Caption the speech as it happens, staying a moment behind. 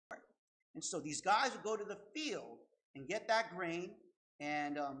And so these guys would go to the field and get that grain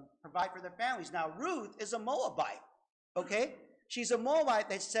and provide for their families. Now, Ruth is a Moabite, okay? She's a Moabite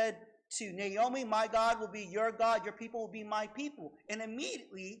that said to Naomi, my God will be your God, your people will be my people. And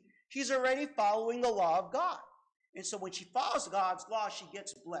immediately, she's already following the law of God. And so when she follows God's law, she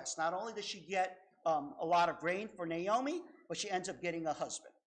gets blessed. Not only does she get a lot of grain for Naomi, but she ends up getting a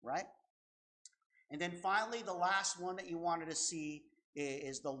husband, right? And then finally, the last one that you wanted to see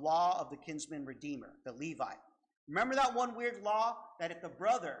is the law of the kinsman redeemer, the Levite. Remember that one weird law that if the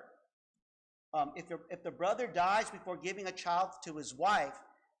brother dies before giving a child to his wife,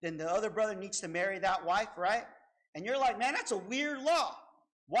 then the other brother needs to marry that wife, right? And you're like, man, that's a weird law.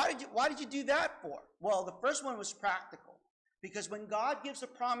 Why did you do that for? Well, the first one was practical. Because when God gives a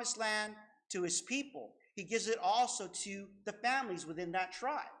promised land to his people, he gives it also to the families within that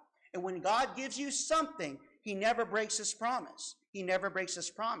tribe. And when God gives you something, he never breaks his promise. He never breaks his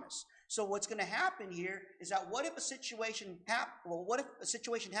promise. So what's going to happen here is that what if a situation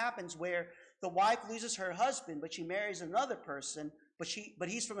happens where the wife loses her husband, but she marries another person, but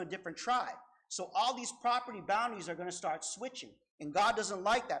he's from a different tribe. So all these property boundaries are going to start switching. And God doesn't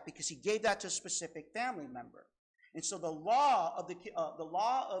like that because he gave that to a specific family member. And so the law of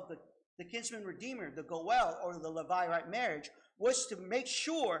the kinsman redeemer, the Goel, or the Levite marriage, was to make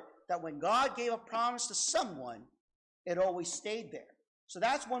sure that when God gave a promise to someone, it always stayed there. So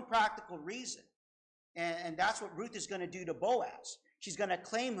that's one practical reason. And that's what Ruth is going to do to Boaz. She's going to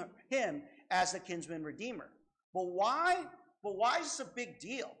claim him as the kinsman redeemer. But why is this a big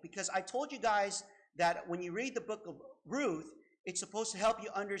deal? Because I told you guys that when you read the book of Ruth, it's supposed to help you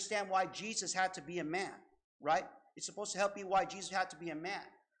understand why Jesus had to be a man, right? It's supposed to help you why Jesus had to be a man.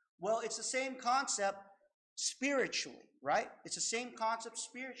 Well, it's the same concept spiritually, right? It's the same concept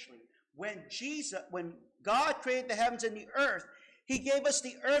spiritually. When God created the heavens and the earth, he gave us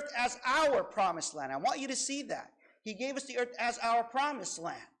the earth as our promised land. I want you to see that. He gave us the earth as our promised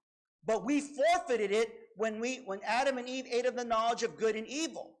land. But we forfeited it when Adam and Eve ate of the knowledge of good and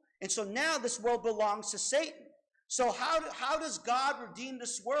evil. And so now this world belongs to Satan. So how does God redeem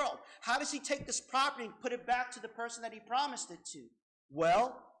this world? How does he take this property and put it back to the person that he promised it to?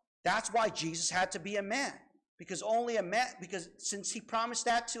 Well, that's why Jesus had to be a man. Because since he promised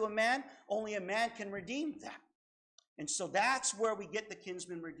that to a man, only a man can redeem that. And so that's where we get the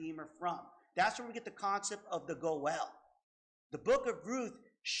kinsman redeemer from. That's where we get the concept of the Goel. The book of Ruth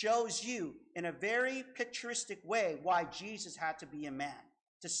shows you in a very picturestic way why Jesus had to be a man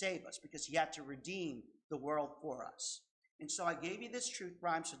to save us, because he had to redeem the world for us. And so I gave you this truth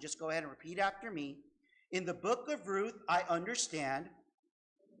rhyme, so just go ahead and repeat after me. In the book of Ruth, I understand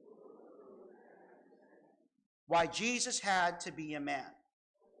why Jesus had to be a man.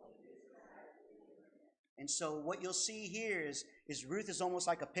 And so what you'll see here is Ruth is almost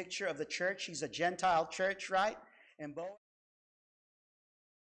like a picture of the church. She's a Gentile church, right? And Boaz.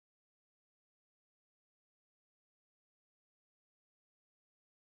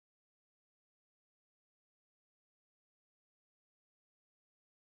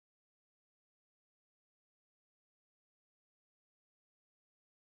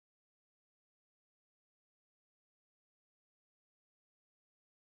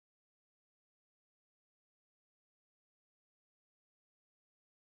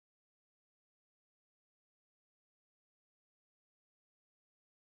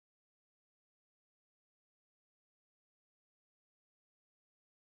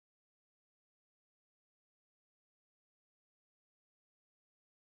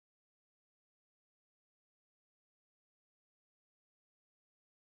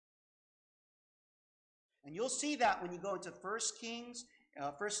 And you'll see that when you go into 1 Kings,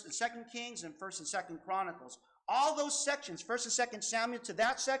 1st and 2nd Kings, and 1st and 2nd Chronicles. All those sections, 1st and 2nd Samuel to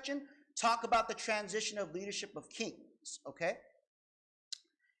that section, talk about the transition of leadership of kings, okay?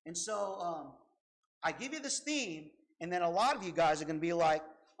 And so I give you this theme, and then a lot of you guys are going to be like,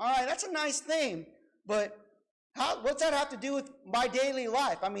 all right, that's a nice theme, but what's that have to do with my daily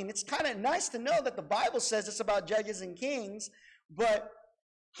life? I mean, it's kind of nice to know that the Bible says it's about judges and kings, but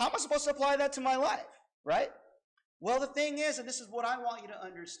how am I supposed to apply that to my life? Right? Well, the thing is, and this is what I want you to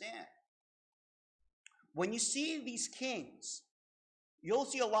understand. When you see these kings, you'll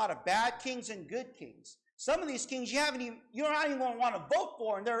see a lot of bad kings and good kings. Some of these kings you're not even going to want to vote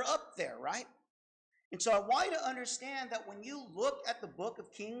for, and they're up there, right? And so I want you to understand that when you look at the book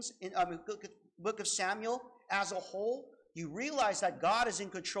of Kings, book of Samuel as a whole, you realize that God is in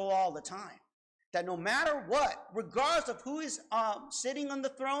control all the time. That no matter what, regardless of who is sitting on the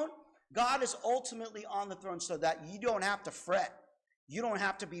throne, God is ultimately on the throne, so that you don't have to fret. You don't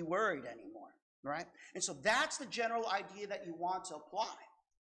have to be worried anymore, right? And so that's the general idea that you want to apply.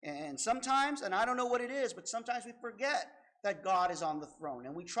 And sometimes, and I don't know what it is, but sometimes we forget that God is on the throne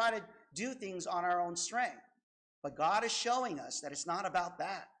and we try to do things on our own strength. But God is showing us that it's not about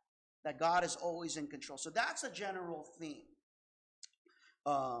that God is always in control. So that's a general theme.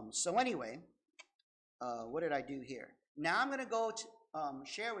 So anyway, what did I do here? Now I'm going to go to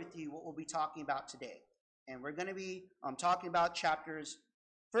share with you what we'll be talking about today. And we're going to be talking about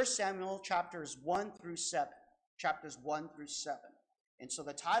 1 Samuel chapters 1 through 7. Chapters 1 through 7. And so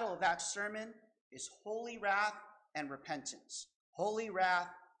the title of that sermon is Holy Wrath and Repentance. Holy Wrath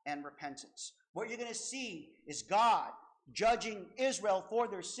and Repentance. What you're going to see is God judging Israel for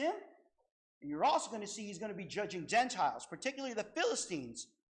their sin. And you're also going to see he's going to be judging Gentiles, particularly the Philistines,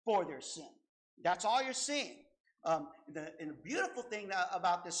 for their sin. That's all you're seeing. And the beautiful thing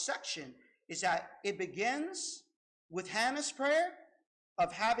about this section is that it begins with Hannah's prayer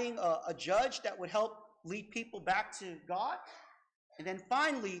of having a judge that would help lead people back to God. And then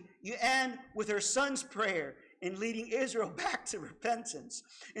finally, you end with her son's prayer in leading Israel back to repentance.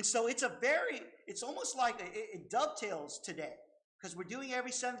 And so it's almost like it dovetails today, because we're doing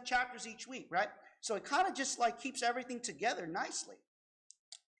every 7 chapters each week, right? So it kind of just like keeps everything together nicely.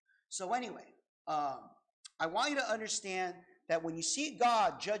 So anyway, I want you to understand that when you see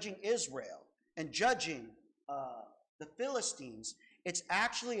God judging Israel and judging the Philistines, it's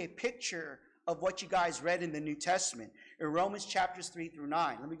actually a picture of what you guys read in the New Testament in Romans chapters 3 through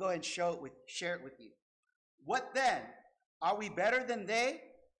 9. Let me go ahead and share it with you. What then? Are we better than they?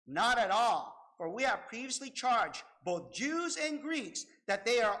 Not at all. For we have previously charged both Jews and Greeks that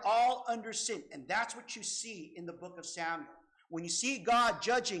they are all under sin. And that's what you see in the book of Samuel. When you see God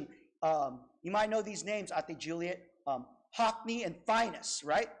judging, you might know these names, I think, Juliet, Hophni and Phinehas,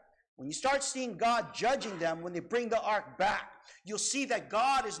 right? When you start seeing God judging them when they bring the ark back, you'll see that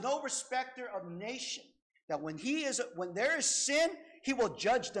God is no respecter of nation. That when there is sin, he will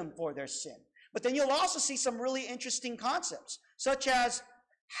judge them for their sin. But then you'll also see some really interesting concepts, such as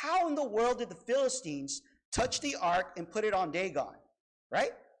how in the world did the Philistines touch the ark and put it on Dagon,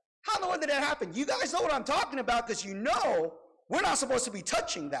 right? How in the world did that happen? You guys know what I'm talking about, because you know we're not supposed to be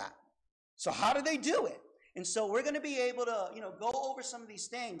touching that. So how did they do it? And so we're going to be able to, go over some of these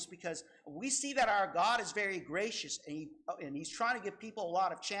things, because we see that our God is very gracious, and he's trying to give people a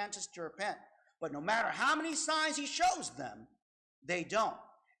lot of chances to repent. But no matter how many signs he shows them, they don't.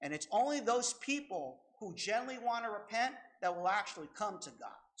 And it's only those people who genuinely want to repent that will actually come to God.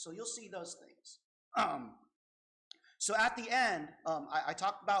 So you'll see those things. So at the end, I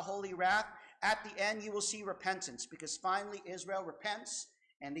talked about holy wrath. At the end, you will see repentance, because finally Israel repents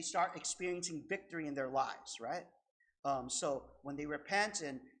and they start experiencing victory in their lives, right? So when they repent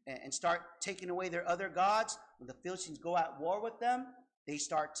and start taking away their other gods, when the Philistines go at war with them, they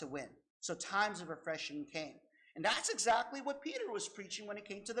start to win. So times of refreshing came. And that's exactly what Peter was preaching when it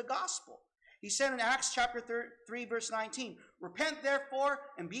came to the gospel. He said in Acts chapter 3, verse 19, repent therefore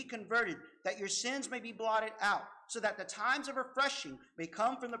and be converted, that your sins may be blotted out, so that the times of refreshing may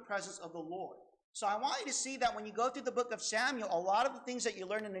come from the presence of the Lord. So I want you to see that when you go through the book of Samuel, a lot of the things that you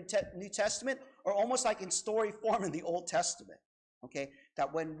learn in the New Testament are almost like in story form in the Old Testament. Okay?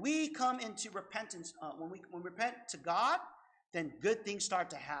 That when we come into repentance, when we repent to God, then good things start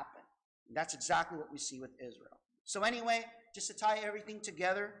to happen. And that's exactly what we see with Israel. So anyway, just to tie everything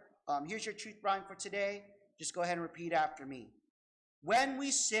together, here's your truth rhyme for today. Just go ahead and repeat after me. When we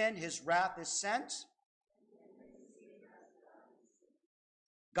sin, his wrath is sent.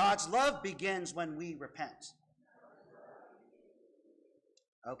 God's love begins when we repent.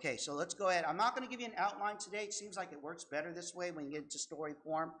 Okay, so let's go ahead. I'm not going to give you an outline today. It seems like it works better this way when you get into story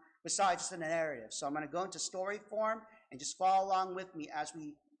form, besides just a narrative. So I'm going to go into story form and just follow along with me as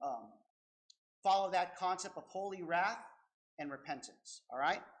we follow that concept of holy wrath and repentance. All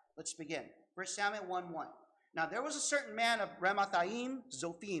right, let's begin. 1 Samuel 1:1. Now there was a certain man of Ramathaim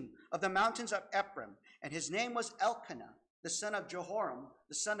Zophim, of the mountains of Ephraim, and his name was Elkanah, the son of Jehoram,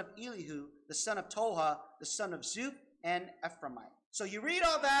 the son of Elihu, the son of Toha, the son of Zuph, and Ephraimite. So you read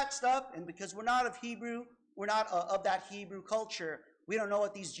all that stuff, and because we're not of that Hebrew culture, we don't know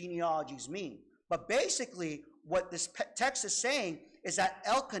what these genealogies mean. But basically, what this text is saying is that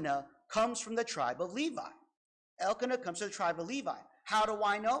Elkanah comes from the tribe of Levi. Elkanah comes from the tribe of Levi. How do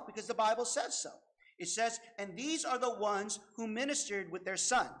I know? Because the Bible says so. It says, and these are the ones who ministered with their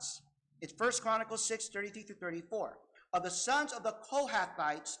sons. It's 1 Chronicles 6:33-34. Of the sons of the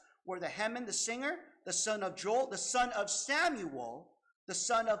Kohathites were the Heman the singer, the son of Joel, the son of Samuel, the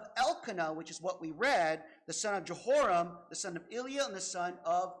son of Elkanah, which is what we read, the son of Jehoram, the son of Eliah, and the son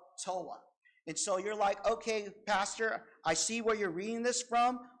of Toa. And so you're like, okay, Pastor, I see where you're reading this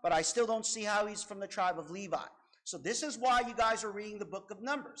from, but I still don't see how he's from the tribe of Levi. So this is why you guys are reading the book of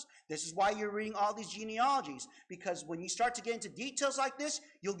Numbers. This is why you're reading all these genealogies. Because when you start to get into details like this,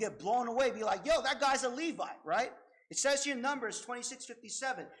 you'll get blown away. Be like, yo, that guy's a Levite, right? It says here in Numbers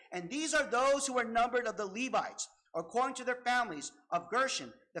 26:57, and these are those who are numbered of the Levites, according to their families, of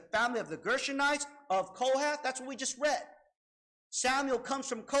Gershon, the family of the Gershonites, of Kohath. That's what we just read. Samuel comes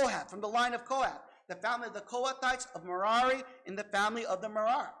from Kohath, from the line of Kohath. The family of the Kohathites, of Merari, and the family of the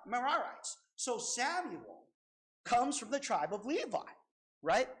Merarites. So Samuel comes from the tribe of Levi,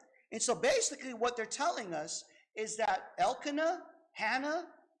 right? And so basically what they're telling us is that Elkanah, Hannah,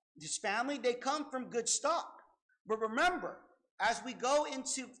 his family, they come from good stock. But remember, as we go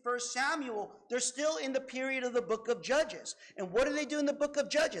into 1 Samuel, they're still in the period of the book of Judges. And what do they do in the book of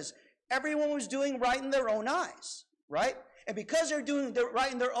Judges? Everyone was doing right in their own eyes, right? And because they're doing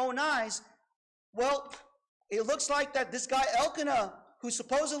right in their own eyes, well, it looks like that this guy Elkanah, who's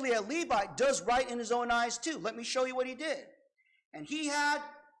supposedly a Levite, does right in his own eyes too. Let me show you what he did. And he had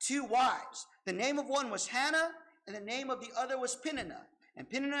 2 wives. The name of one was Hannah, and the name of the other was Peninnah. And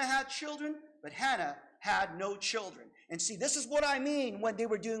Peninnah had children, but Hannah had no children. And see, this is what I mean when they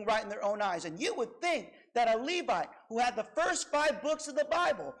were doing right in their own eyes. And you would think that a Levite who had the first 5 books of the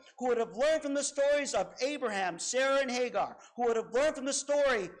Bible, who would have learned from the stories of Abraham, Sarah, and Hagar, who would have learned from the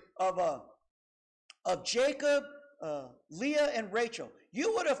story of Jacob, Leah, and Rachel,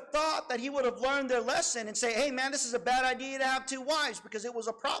 you would have thought that he would have learned their lesson and say, hey man, this is a bad idea to have 2 wives because it was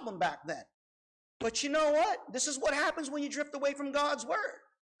a problem back then. But you know what? This is what happens when you drift away from God's word.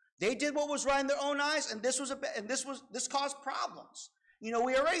 They did what was right in their own eyes, and this caused problems. You know,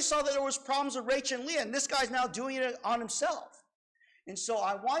 we already saw that there was problems with Rachel and Leah, and this guy's now doing it on himself. And so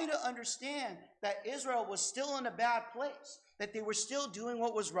I want you to understand that Israel was still in a bad place, that they were still doing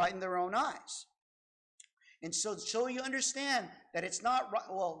what was right in their own eyes. And so you understand that it's not right.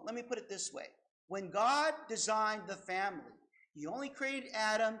 Well, let me put it this way. When God designed the family, he only created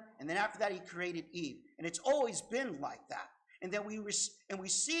Adam, and then after that he created Eve. And it's always been like that. And then we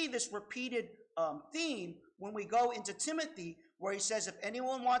see this repeated theme when we go into Timothy, where he says if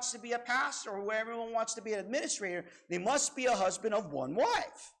anyone wants to be a pastor or everyone wants to be an administrator, they must be a husband of 1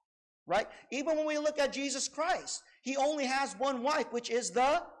 wife, right? Even when we look at Jesus Christ, he only has 1 wife, which is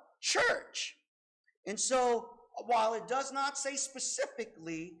the church. And so while it does not say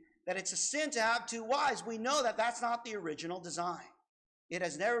specifically that it's a sin to have 2 wives, we know that that's not the original design. It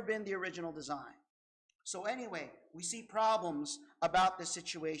has never been the original design. So anyway, we see problems about this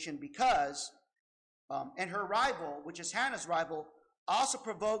situation because, and her rival, which is Hannah's rival, also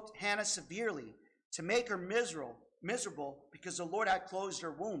provoked Hannah severely to make her miserable because the Lord had closed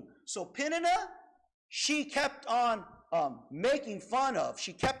her womb. So Peninnah, she kept on making fun of.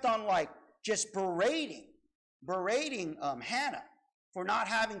 She kept on just berating Hannah for not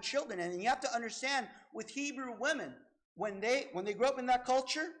having children. And you have to understand, with Hebrew women, when they grow up in that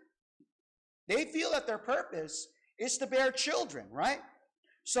culture, they feel that their purpose is to bear children, right?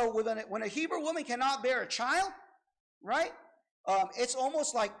 So when a Hebrew woman cannot bear a child, right, it's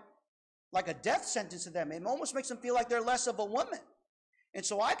almost like a death sentence to them. It almost makes them feel like they're less of a woman. And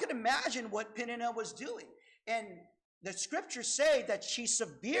so I could imagine what Peninnah was doing. And the scriptures say that she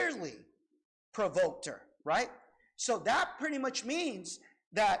severely provoked her, right? So that pretty much means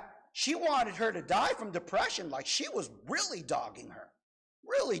that she wanted her to die from depression, like she was really dogging her.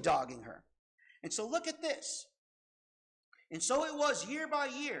 And so look at this. And so it was year by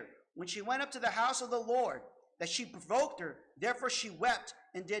year, when she went up to the house of the Lord, that she provoked her. Therefore she wept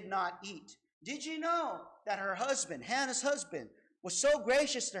and did not eat. Did you know that her husband, Hannah's husband, was so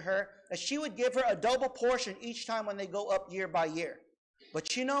gracious to her that she would give her a double portion each time when they go up year by year?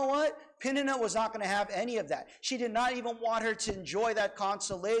 But you know what? Peninnah was not going to have any of that. She did not even want her to enjoy that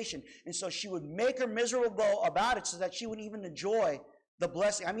consolation. And so she would make her miserable about it so that she would even enjoy the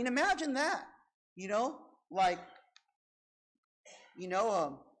blessing. I mean, imagine that.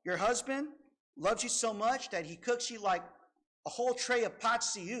 Your husband loves you so much that he cooks you like a whole tray of pâte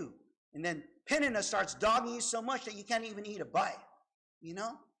siu, and then Peninnah starts dogging you so much that you can't even eat a bite,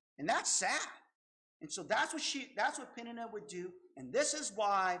 and that's sad. And so that's what Peninnah would do. And this is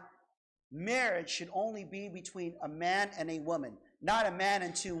why marriage should only be between a man and a woman, not a man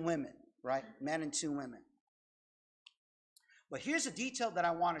and 2 women, right? Man and 2 women. But here's a detail that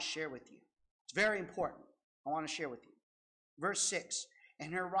I want to share with you. It's very important. I want to share with you. Verse 6,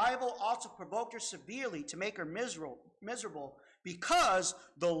 and her rival also provoked her severely to make her miserable because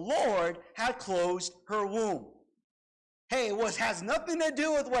the Lord had closed her womb. Hey, it has nothing to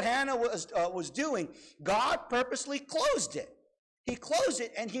do with what Hannah was doing. God purposely closed it. He closed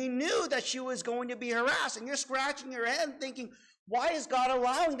it, and he knew that she was going to be harassed. And you're scratching your head and thinking, why is God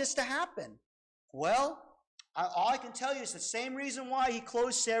allowing this to happen? Well, All I can tell you is the same reason why he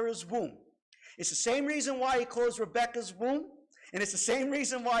closed Sarah's womb. It's the same reason why he closed Rebekah's womb. And it's the same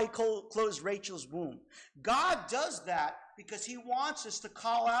reason why he closed Rachel's womb. God does that because he wants us to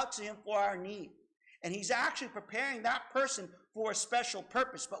call out to him for our need. And he's actually preparing that person for a special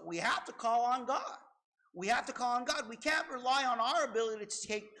purpose. But we have to call on God. We have to call on God. We can't rely on our ability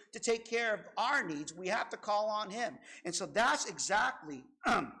to take care of our needs. We have to call on him. And so that's exactly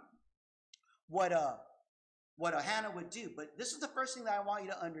what Hannah would do. But this is the first thing that I want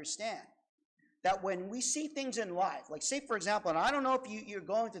you to understand. That when we see things in life, like say for example, and I don't know if you're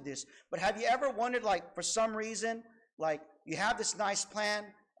going through this, but have you ever wondered, like for some reason, like you have this nice plan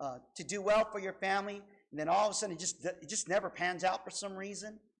to do well for your family, and then all of a sudden it just never pans out for some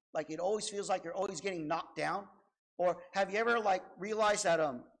reason? Like it always feels like you're always getting knocked down. Or have you ever like realized that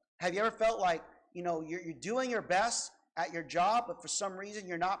have you ever felt like you're doing your best at your job, but for some reason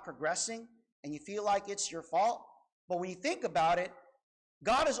you're not progressing and you feel like it's your fault? But when you think about it,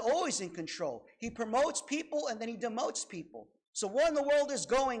 God is always in control. He promotes people and then he demotes people. So what in the world is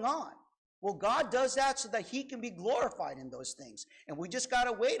going on? Well, God does that so that he can be glorified in those things. And we just got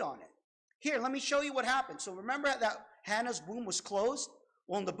to wait on it. Here, let me show you what happened. So remember that Hannah's womb was closed?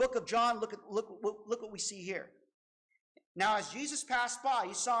 Well, in the book of John, look what we see here. Now, as Jesus passed by,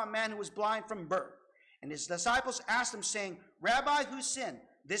 he saw a man who was blind from birth. And his disciples asked him, saying, Rabbi, who sinned,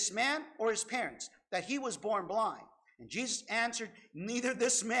 this man or his parents, that he was born blind? And Jesus answered, neither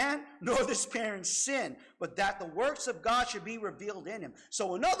this man nor this parents sinned, but that the works of God should be revealed in him.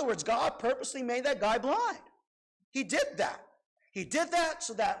 So in other words, God purposely made that guy blind. He did that. He did that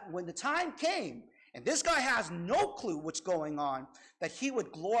so that when the time came, and this guy has no clue what's going on, that he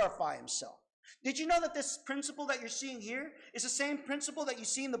would glorify himself. Did you know that this principle that you're seeing here is the same principle that you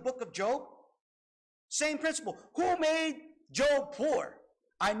see in the book of Job? Same principle. Who made Job poor?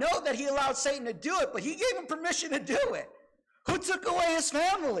 I know that he allowed Satan to do it, but he gave him permission to do it. Who took away his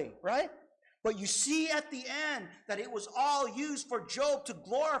family, right? But you see at the end that it was all used for Job to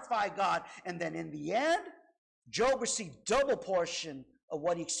glorify God. And then in the end, Job received double portion of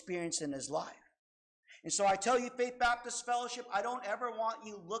what he experienced in his life. And so I tell you, Faith Baptist Fellowship, I don't ever want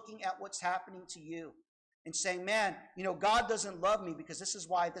you looking at what's happening to you and saying, man, God doesn't love me because this is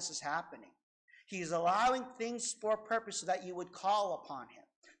why this is happening. He's allowing things for a purpose so that you would call upon him.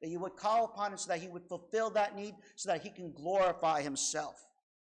 That you would call upon him so that he would fulfill that need so that he can glorify himself.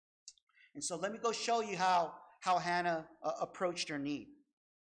 And so let me go show you how Hannah approached her need.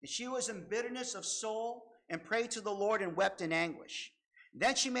 And she was in bitterness of soul and prayed to the Lord and wept in anguish.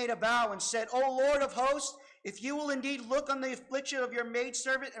 Then she made a vow and said, O Lord of hosts, if you will indeed look on the affliction of your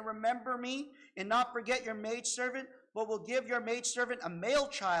maidservant and remember me and not forget your maidservant, but will give your maidservant a male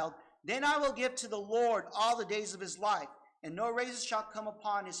child, then I will give to the Lord all the days of his life, and no razor shall come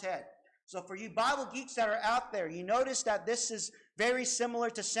upon his head. So for you Bible geeks that are out there, you notice that this is very similar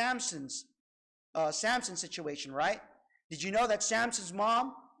to Samson's situation, right? Did you know that Samson's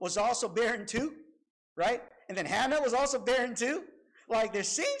mom was also barren too, right? And then Hannah was also barren too? Like there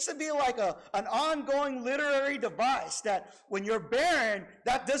seems to be like an ongoing literary device that when you're barren,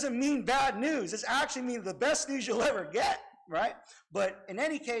 that doesn't mean bad news. It actually means the best news you'll ever get, right? But in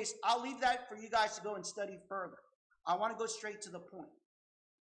any case, I'll leave that for you guys to go and study further. I want to go straight to the point.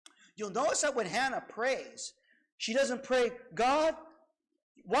 You'll notice that when Hannah prays, she doesn't pray, God,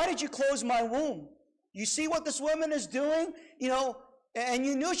 why did you close my womb? You see what this woman is doing? And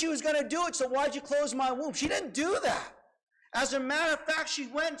you knew she was going to do it, so why'd you close my womb? She didn't do that. As a matter of fact, she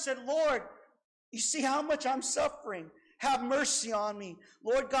went and said, Lord, you see how much I'm suffering. Have mercy on me.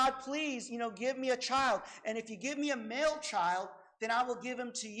 Lord God, please, give me a child. And if you give me a male child, then I will give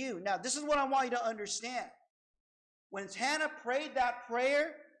him to you. Now, this is what I want you to understand. When Hannah prayed that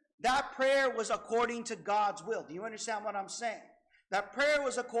prayer was according to God's will. Do you understand what I'm saying? That prayer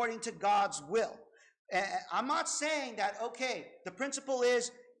was according to God's will. And I'm not saying that, okay, the principle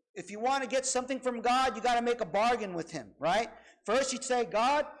is, if you want to get something from God, you got to make a bargain with him, right? First you say,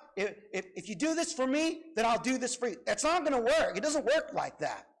 God, if you do this for me, then I'll do this for you. That's not going to work. It doesn't work like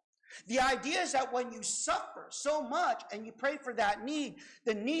that. The idea is that when you suffer so much and you pray for that need,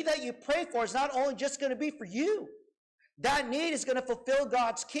 the need that you pray for is not only just going to be for you. That need is going to fulfill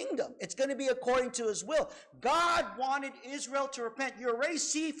God's kingdom. It's going to be according to his will. God wanted Israel to repent. You already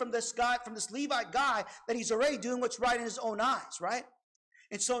see from this Levite guy, that he's already doing what's right in his own eyes, right?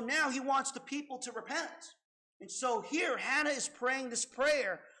 And so now he wants the people to repent. And so here Hannah is praying this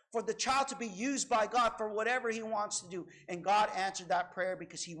prayer for the child to be used by God for whatever he wants to do. And God answered that prayer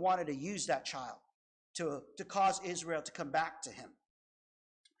because he wanted to use that child to cause Israel to come back to him.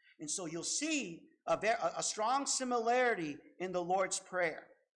 And so you'll see a strong similarity in the Lord's Prayer.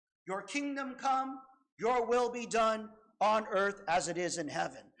 Your kingdom come, Your will be done on earth as it is in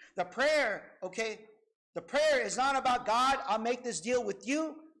heaven. The prayer, okay, the prayer is not about, God, I'll make this deal with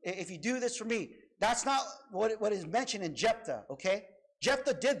you if you do this for me. That's not what is mentioned in Jephthah, okay?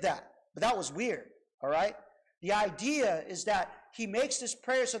 Jephthah did that, but that was weird, all right? The idea is that he makes this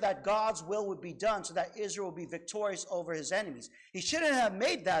prayer so that God's will would be done, so that Israel will be victorious over his enemies. He shouldn't have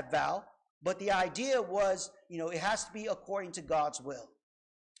made that vow, but the idea was, it has to be according to God's will,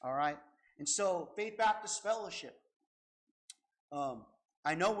 all right? And so, Faith Baptist Fellowship,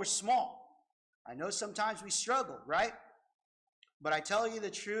 I know we're small. I know sometimes we struggle, right? But I tell you the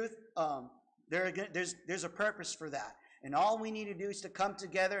truth, there's a purpose for that. And all we need to do is to come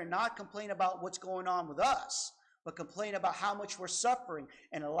together and not complain about what's going on with us, but complain about how much we're suffering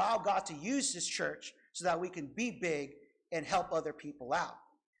and allow God to use this church so that we can be big and help other people out.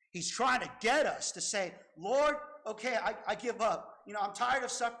 He's trying to get us to say, Lord, okay, I give up. I'm tired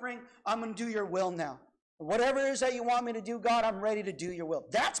of suffering. I'm going to do your will now. Whatever it is that you want me to do, God, I'm ready to do your will.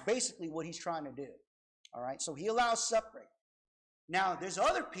 That's basically what he's trying to do. All right, so he allows suffering. Now, there's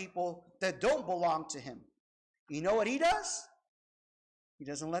other people that don't belong to him. You know what he does? He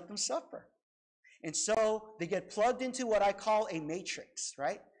doesn't let them suffer. And so they get plugged into what I call a matrix,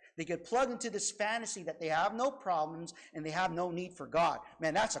 right? They get plugged into this fantasy that they have no problems and they have no need for God.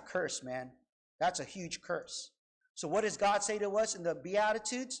 Man, that's a curse, man. That's a huge curse. So what does God say to us in the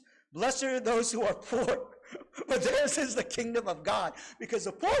Beatitudes? Blessed are those who are poor, but theirs is the kingdom of God. Because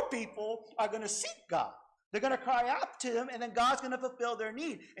the poor people are going to seek God. They're going to cry out to him, and then God's going to fulfill their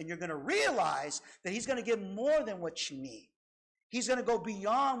need. And you're going to realize that he's going to give more than what you need. He's going to go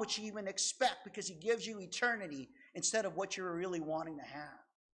beyond what you even expect because he gives you eternity instead of what you're really wanting to have.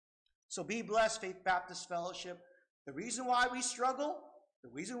 So be blessed, Faith Baptist Fellowship. The reason why we struggle, the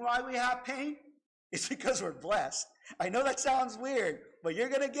reason why we have pain, is because we're blessed. I know that sounds weird, but you're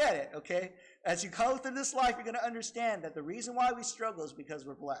going to get it, okay? As you go through this life, you're going to understand that the reason why we struggle is because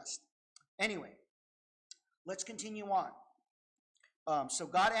we're blessed. Anyway, let's continue on. So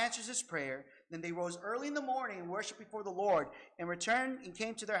God answers his prayer. Then they rose early in the morning and worshiped before the Lord, and returned and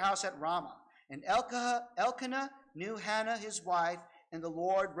came to their house at Ramah. And Elkanah knew Hannah his wife, and the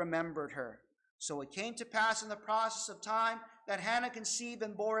Lord remembered her. So it came to pass in the process of time that Hannah conceived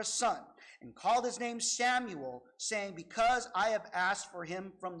and bore a son, and called his name Samuel, saying, because I have asked for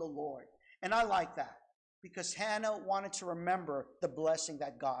him from the Lord. And I like that, because Hannah wanted to remember the blessing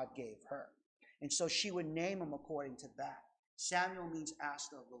that God gave her. And so she would name him according to that. Samuel means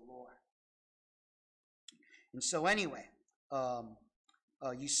asked of the Lord. And so anyway,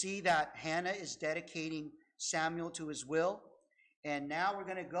 you see that Hannah is dedicating Samuel to his will. And now we're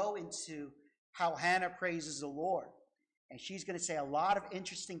going to go into how Hannah praises the Lord. And she's going to say a lot of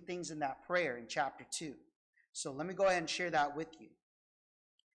interesting things in that prayer in chapter 2. So let me go ahead and share that with you.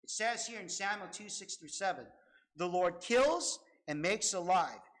 It says here in Samuel 2, 6-7, the Lord kills and makes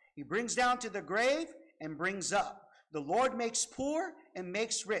alive. He brings down to the grave and brings up. The Lord makes poor and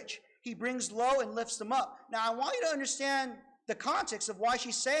makes rich. He brings low and lifts them up. Now, I want you to understand the context of why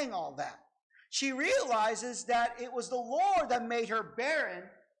she's saying all that. She realizes that it was the Lord that made her barren,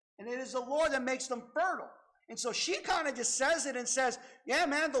 and it is the Lord that makes them fertile. And so she kind of just says it and says, yeah,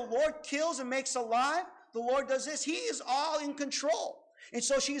 man, the Lord kills and makes alive. The Lord does this. He is all in control. And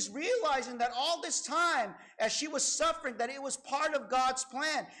so she's realizing that all this time, as she was suffering, that it was part of God's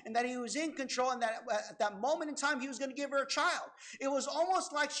plan and that he was in control, and that at that moment in time, he was going to give her a child. It was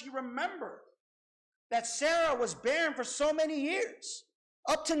almost like she remembered that Sarah was barren for so many years,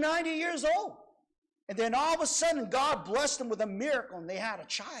 up to 90 years old. And then all of a sudden, God blessed them with a miracle, and they had a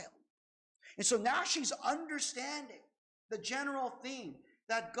child. And so now she's understanding the general theme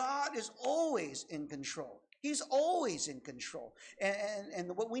that God is always in control. He's always in control.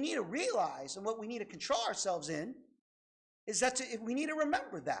 And what we need to realize and what we need to control ourselves in is that we need to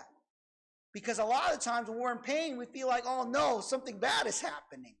remember that. Because a lot of times when we're in pain, we feel like, oh no, something bad is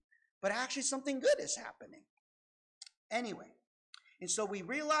happening. But actually something good is happening. Anyway, and so we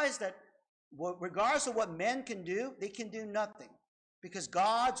realize that regardless of what men can do, they can do nothing. Because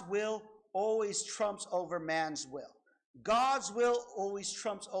God's will always trumps over man's will. God's will always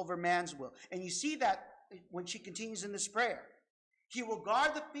trumps over man's will. And you see that when she continues in this prayer. He will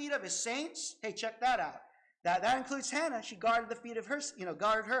guard the feet of his saints. Hey, check that out. That includes Hannah. She guarded the feet of her,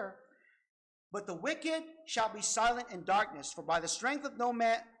 guarded her. But the wicked shall be silent in darkness, for by strength no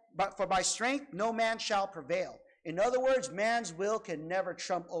man shall prevail. In other words, man's will can never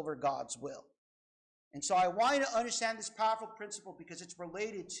trump over God's will. And so I want you to understand this powerful principle because it's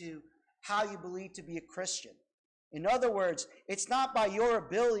related to how you believe to be a Christian. In other words, it's not by your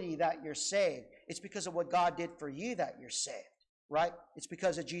ability that you're saved. It's because of what God did for you that you're saved. right? It's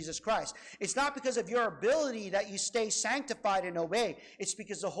because of Jesus Christ. It's not because of your ability that you stay sanctified and obey. It's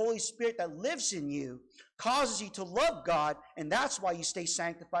because the Holy Spirit that lives in you causes you to love God, and that's why you stay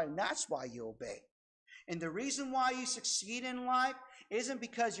sanctified, and that's why you obey. And the reason why you succeed in life isn't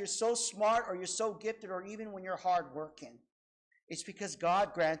because you're so smart or you're so gifted or even when you're hardworking. It's because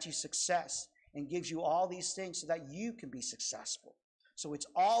God grants you success and gives you all these things so that you can be successful. So it's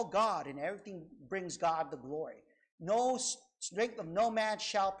all God, and everything brings God the glory. No strength of no man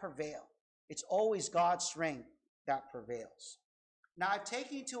shall prevail. It's always God's strength that prevails. Now, I've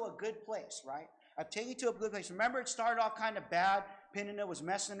taken you to a good place, right? I've taken you to a good place. Remember, it started off kind of bad. Peninnah was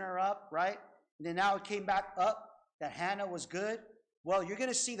messing her up, right? And then now it came back up, that Hannah was good. Well, you're going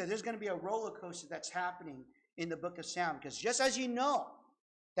to see that there's going to be a roller coaster that's happening in the book of Samuel. Because just as you know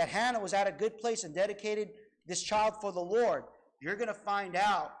that Hannah was at a good place and dedicated this child for the Lord, you're going to find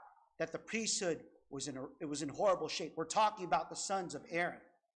out that the priesthood was in horrible shape. We're talking about the sons of Aaron.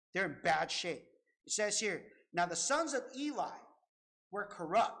 They're in bad shape. It says here, now the sons of Eli were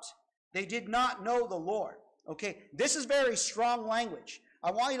corrupt. They did not know the Lord. Okay, this is very strong language.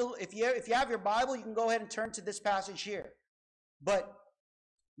 I want you to, if you have your Bible, you can go ahead and turn to this passage here. But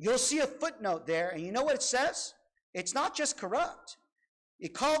you'll see a footnote there, and you know what it says? It's not just corrupt.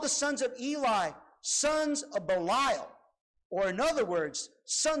 It called the sons of Eli sons of Belial, or in other words,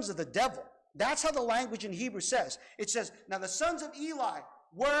 sons of the devil. That's how the language in Hebrew says. It says, now the sons of Eli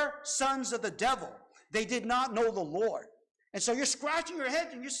were sons of the devil. They did not know the Lord. And so you're scratching your head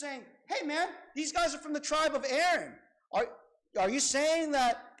and you're saying, hey man, these guys are from the tribe of Aaron. Are you saying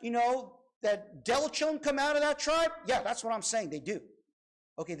that, that devil children come out of that tribe? Yeah, that's what I'm saying. They do.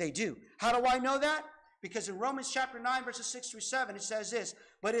 Okay, they do. How do I know that? Because in Romans chapter 9, verses 6 through 7, it says this,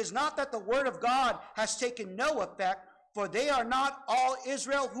 but it is not that the word of God has taken no effect, for they are not all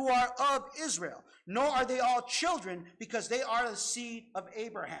Israel who are of Israel, nor are they all children, because they are the seed of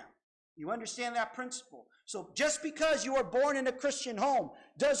Abraham. You understand that principle? So just because you are born in a Christian home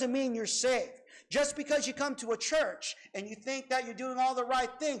doesn't mean you're saved. Just because you come to a church and you think that you're doing all the right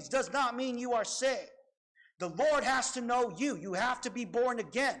things does not mean you are saved. The Lord has to know you. You have to be born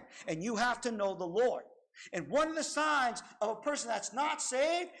again, and you have to know the Lord. And one of the signs of a person that's not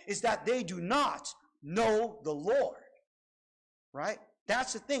saved is that they do not know the Lord. Right?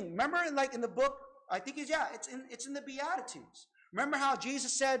 That's the thing. Remember, like in the book, I think it's in the Beatitudes. Remember how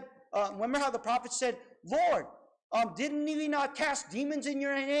Jesus said, remember how the prophet said, Lord, didn't we not cast demons in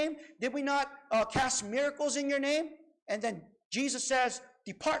your name? Did we not cast miracles in your name? And then Jesus says,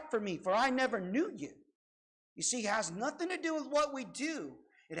 depart from me, for I never knew you. You see, it has nothing to do with what we do.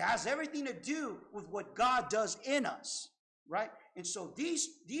 It has everything to do with what God does in us, right? And so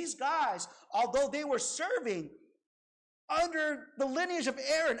these guys, although they were serving under the lineage of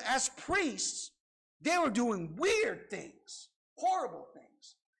Aaron as priests, they were doing weird things, horrible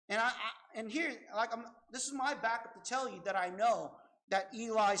things. And this is my backup to tell you that I know that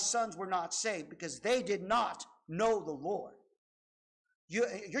Eli's sons were not saved because they did not know the Lord.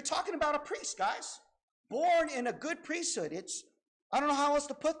 You're talking about a priest, guys, born in a good priesthood. I don't know how else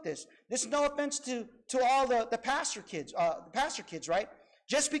to put this. This is no offense to all the pastor kids, right?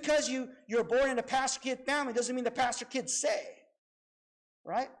 Just because you're born in a pastor kid family doesn't mean the pastor kids say,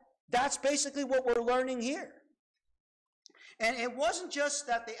 right? That's basically what we're learning here. And it wasn't just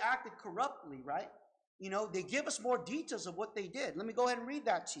that they acted corruptly, right? They give us more details of what they did. Let me go ahead and read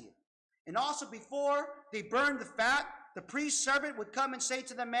that to you. And also before they burned the fat, the priest's servant would come and say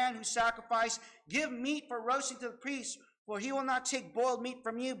to the man who sacrificed, give meat for roasting to the priest, for he will not take boiled meat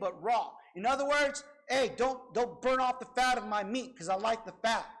from you, but raw. In other words, hey, don't burn off the fat of my meat because I like the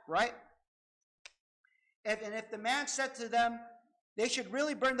fat, right? And if the man said to them, they should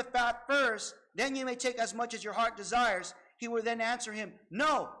really burn the fat first, then you may take as much as your heart desires, he would then answer him,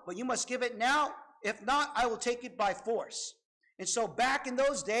 no, but you must give it now. If not, I will take it by force. And so back in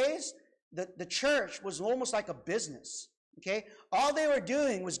those days, the church was almost like a business, okay? All they were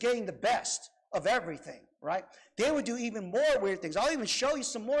doing was getting the best of everything, right? They would do even more weird things. I'll even show you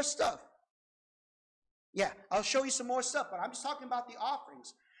some more stuff. Yeah, I'll show you some more stuff, but I'm just talking about the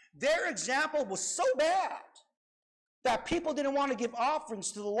offerings. Their example was so bad that people didn't want to give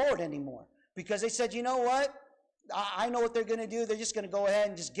offerings to the Lord anymore because they said, you know what? I know what they're going to do. They're just going to go ahead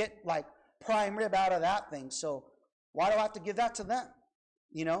and just get like prime rib out of that thing. So why do I have to give that to them?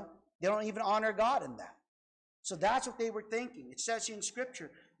 They don't even honor God in that. So that's what they were thinking. It says in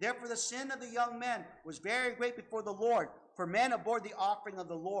Scripture, therefore the sin of the young men was very great before the Lord, for men abhorred the offering of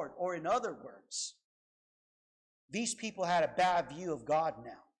the Lord. Or in other words, these people had a bad view of God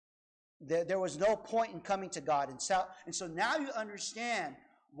now. There was no point in coming to God. And so now you understand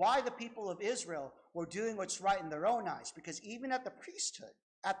why the people of Israel were doing what's right in their own eyes, because even at the priesthood,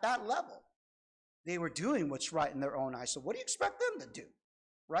 at that level, they were doing what's right in their own eyes. So what do you expect them to do,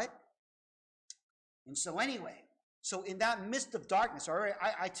 right? And so anyway, so in that midst of darkness, all right,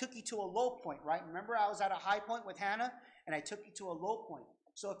 I took you to a low point, right? Remember, I was at a high point with Hannah, and I took you to a low point.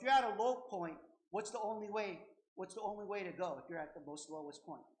 So if you're at a low point, what's the only way to go if you're at the most lowest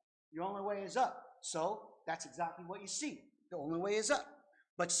point? Your only way is up. So that's exactly what you see. The only way is up.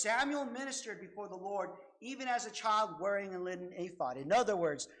 But Samuel ministered before the Lord even as a child wearing a linen ephod. In other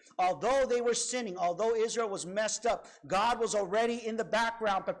words, although they were sinning, although Israel was messed up, God was already in the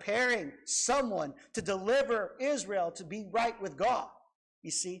background preparing someone to deliver Israel to be right with God.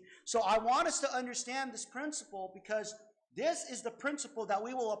 You see? So I want us to understand this principle, because this is the principle that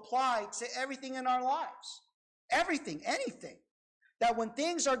we will apply to everything in our lives. Everything, anything. That when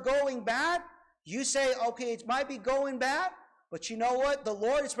things are going bad, you say, okay, it might be going bad, but you know what? The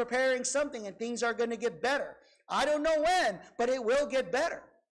Lord is preparing something and things are going to get better. I don't know when, but it will get better.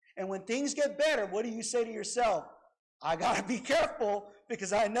 And when things get better, what do you say to yourself? I got to be careful,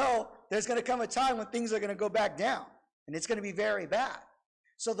 because I know there's going to come a time when things are going to go back down and it's going to be very bad.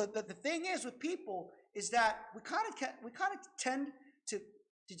 So the thing is with people is that we kind of tend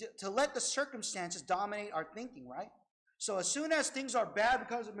to let the circumstances dominate our thinking, right? So as soon as things are bad,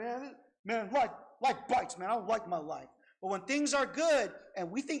 because of, man, life bites, man. I don't like my life. But when things are good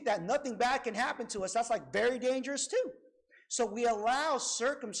and we think that nothing bad can happen to us, that's like very dangerous too. So we allow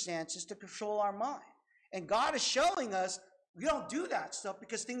circumstances to control our mind. And God is showing us we don't do that stuff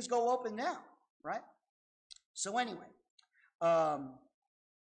because things go up and down, right? So anyway, now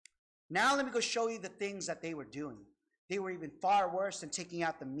let me go show you the things that they were doing. They were even far worse than taking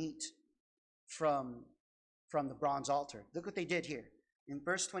out the meat from the bronze altar. Look what they did here in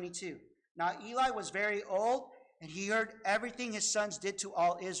verse 22. Now Eli was very old, and he heard everything his sons did to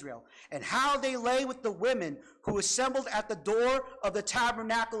all Israel, and how they lay with the women who assembled at the door of the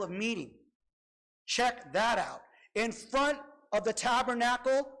tabernacle of meeting. Check that out. In front of the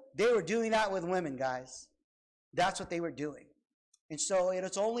tabernacle, they were doing that with women, guys. That's what they were doing. And so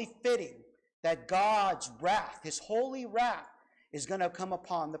it's only fitting that God's wrath, his holy wrath, is going to come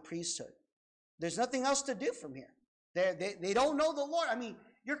upon the priesthood. There's nothing else to do from here. They don't know the Lord. I mean,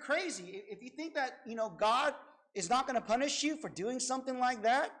 you're crazy. If you think that, God is not going to punish you for doing something like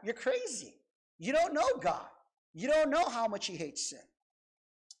that, you're crazy. You don't know God. You don't know how much he hates sin.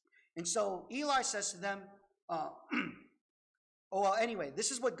 And so Eli says to them, anyway, this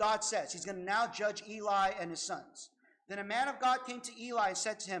is what God says. He's going to now judge Eli and his sons. Then a man of God came to Eli and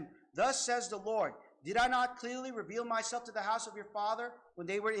said to him, "Thus says the Lord, did I not clearly reveal myself to the house of your father when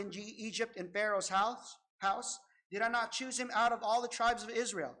they were in Egypt in Pharaoh's house? Did I not choose him out of all the tribes of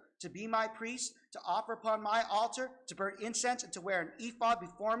Israel to be my priest, to offer upon my altar, to burn incense, and to wear an ephod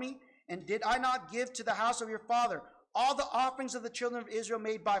before me? And did I not give to the house of your father all the offerings of the children of Israel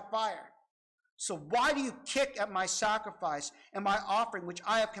made by fire? So why do you kick at my sacrifice and my offering, which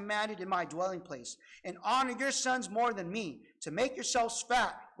I have commanded in my dwelling place, and honor your sons more than me, to make yourselves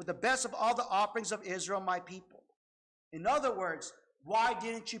fat with the best of all the offerings of Israel, my people?" In other words, why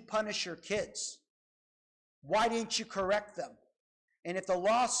didn't you punish your kids? Why didn't you correct them? And if the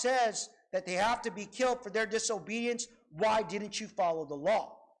law says that they have to be killed for their disobedience, why didn't you follow the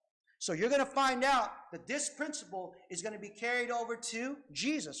law? So you're going to find out that this principle is going to be carried over to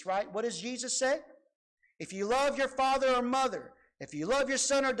Jesus, right? What does Jesus say? If you love your father or mother, if you love your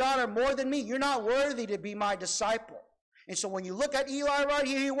son or daughter more than me, you're not worthy to be my disciple. And so when you look at Eli right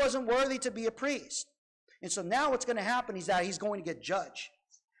here, he wasn't worthy to be a priest. And so now what's going to happen is that he's going to get judged.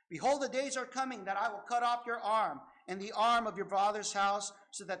 "Behold, the days are coming that I will cut off your arm and the arm of your father's house,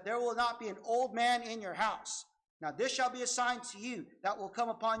 so that there will not be an old man in your house. Now this shall be a sign to you that will come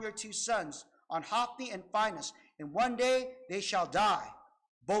upon your two sons, on Hophni and Phinehas, and one day they shall die,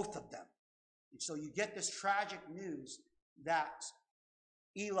 both of them." And so you get this tragic news that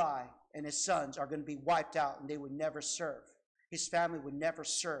Eli and his sons are going to be wiped out, and they would never serve. His family would never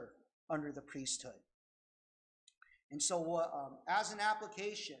serve under the priesthood. And so as an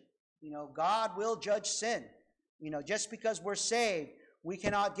application, God will judge sin. Just because we're saved, we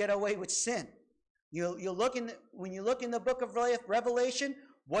cannot get away with sin. When you look in the book of Revelation,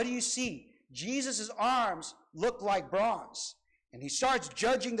 what do you see? Jesus' arms look like bronze. And he starts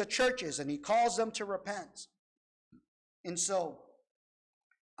judging the churches, and he calls them to repent. And so,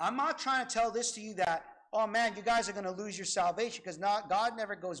 I'm not trying to tell this to you that, oh man, you guys are going to lose your salvation, because God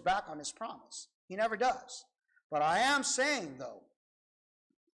never goes back on his promise. He never does. But I am saying, though,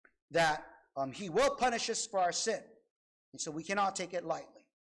 that he will punish us for our sin. And so we cannot take it lightly.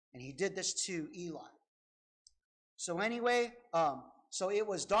 And he did this to Eli. So anyway, so it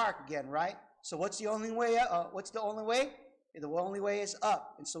was dark again, right? So what's the only way? What's the only way? The only way is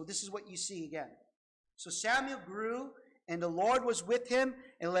up. And so this is what you see again. So Samuel grew, and the Lord was with him,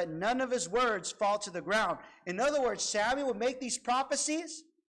 and let none of his words fall to the ground. In other words, Samuel would make these prophecies,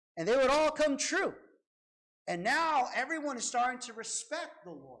 and they would all come true. And now everyone is starting to respect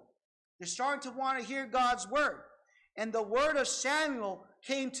the Lord. They're starting to want to hear God's word. And the word of Samuel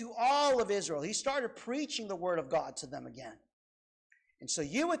came to all of Israel. He started preaching the word of God to them again. And so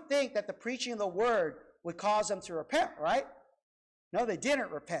you would think that the preaching of the word would cause them to repent, right? No, they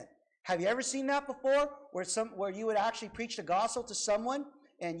didn't repent. Have you ever seen that before? Where you would actually preach the gospel to someone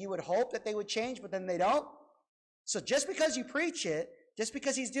and you would hope that they would change, but then they don't? So just because you preach it, just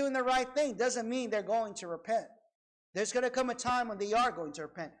because he's doing the right thing, doesn't mean they're going to repent. There's going to come a time when they are going to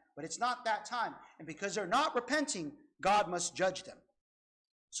repent, but it's not that time. And because they're not repenting, God must judge them.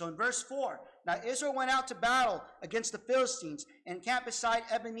 So in verse 4, now Israel went out to battle against the Philistines and camped beside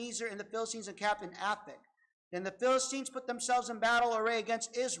Ebenezer, and the Philistines encamped in Aphek. Then the Philistines put themselves in battle array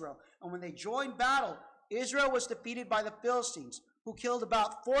against Israel. And when they joined battle, Israel was defeated by the Philistines, who killed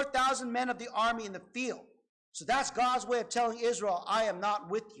about 4,000 men of the army in the field. So that's God's way of telling Israel, I am not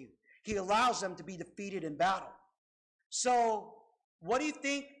with you. He allows them to be defeated in battle. So what do you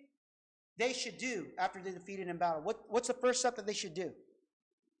think they should do after they're defeated in battle? What's the first step that they should do?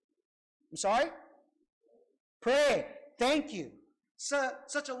 I'm sorry? Pray. Thank you.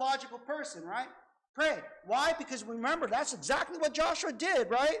 Such a logical person, right? Pray. Why? Because remember, that's exactly what Joshua did,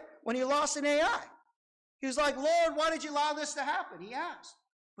 right? When he lost in Ai. He was like, Lord, why did you allow this to happen? He asked.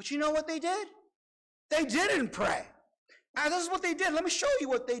 But you know what they did? They didn't pray. Now, this is what they did. Let me show you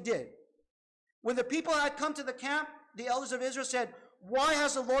what they did. When the people had come to the camp, the elders of Israel said, why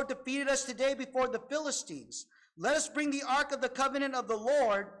has the Lord defeated us today before the Philistines? Let us bring the ark of the covenant of the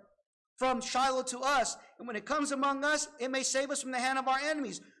Lord from Shiloh to us, and when it comes among us, it may save us from the hand of our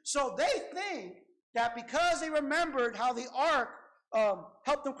enemies. So they think that because they remembered how the ark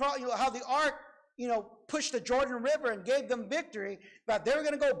helped them cross, how the ark, pushed the Jordan River and gave them victory, that they were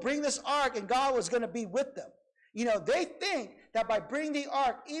going to go bring this ark and God was going to be with them. They think that by bringing the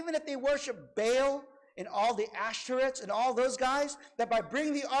ark, even if they worship Baal and all the Ashtoreths and all those guys, that by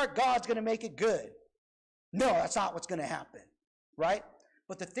bringing the ark, God's going to make it good. No, that's not what's going to happen, right?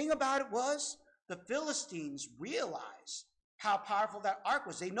 But the thing about it was, the Philistines realized how powerful that ark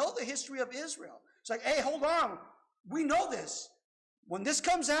was. They know the history of Israel. It's like, hey, hold on. We know this. When this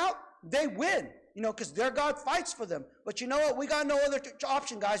comes out, they win, because their God fights for them. But you know what? We got no other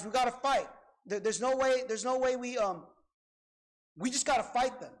option, guys. We got to fight. There's no way we just got to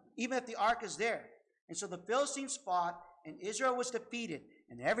fight them, even if the ark is there. And so the Philistines fought, and Israel was defeated,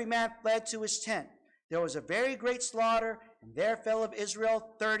 and every man fled to his tent. There was a very great slaughter, and there fell of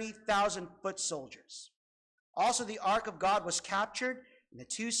Israel 30,000 foot soldiers. Also the ark of God was captured, and the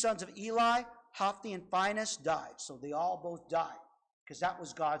two sons of Eli, Hophni and Phinehas, died. So they all both died, because that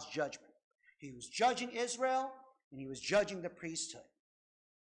was God's judgment. He was judging Israel, and he was judging the priesthood.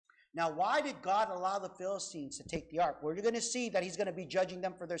 Now, why did God allow the Philistines to take the ark? We're going to see that he's going to be judging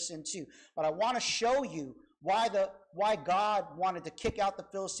them for their sin too. But I want to show you why God wanted to kick out the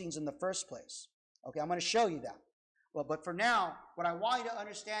Philistines in the first place. Okay, I'm going to show you that. Well, but for now, what I want you to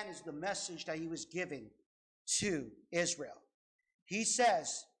understand is the message that he was giving to Israel. He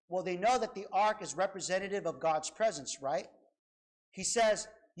says, well, they know that the ark is representative of God's presence, right? He says,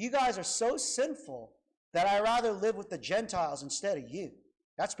 you guys are so sinful that I'd rather live with the Gentiles instead of you.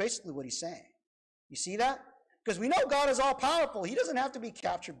 That's basically what he's saying. You see that? Because we know God is all powerful. He doesn't have to be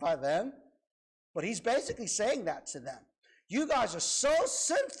captured by them. But he's basically saying that to them. You guys are so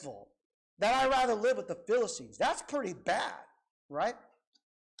sinful that I'd rather live with the Philistines. That's pretty bad, right?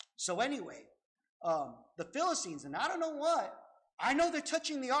 So anyway, the Philistines, and I don't know what, I know they're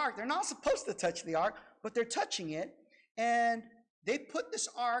touching the ark. They're not supposed to touch the ark, but they're touching it. And they put this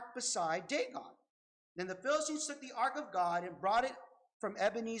ark beside Dagon. Then the Philistines took the ark of God and brought it from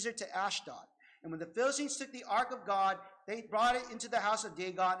Ebenezer to Ashdod. And when the Philistines took the ark of God, they brought it into the house of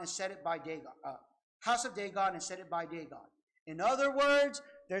Dagon and set it by Dagon. In other words,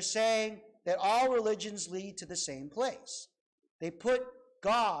 they're saying that all religions lead to the same place. They put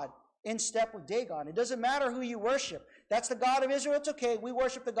God in step with Dagon. It doesn't matter who you worship. That's the God of Israel. It's okay. We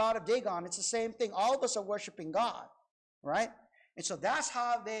worship the God of Dagon. It's the same thing. All of us are worshiping God, right? And so that's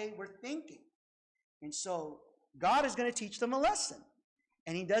how they were thinking. And so God is going to teach them a lesson.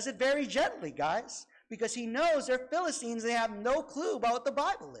 And he does it very gently, guys, because he knows they're Philistines. They have no clue about what the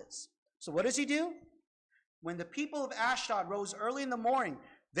Bible is. So what does he do? When the people of Ashdod rose early in the morning,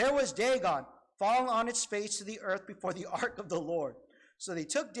 there was Dagon falling on its face to the earth before the ark of the Lord. So they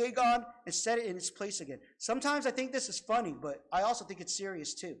took Dagon and set it in its place again. Sometimes I think this is funny, but I also think it's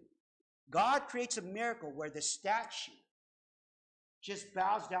serious too. God creates a miracle where the statue just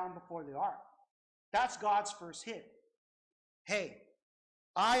bows down before the ark. That's God's first hit. Hey,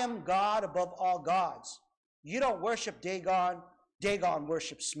 I am God above all gods. You don't worship Dagon. Dagon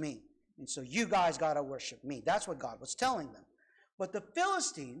worships me. And so you guys got to worship me. That's what God was telling them. But the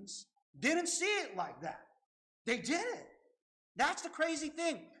Philistines didn't see it like that. They didn't. That's the crazy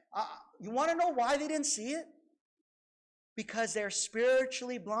thing. You want to know why they didn't see it? Because they're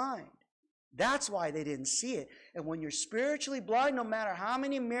spiritually blind. That's why they didn't see it. And when you're spiritually blind, no matter how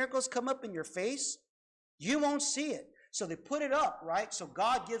many miracles come up in your face, you won't see it. So they put it up, right? So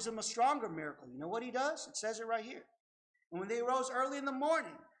God gives them a stronger miracle. You know what he does? It says it right here. And when they rose early in the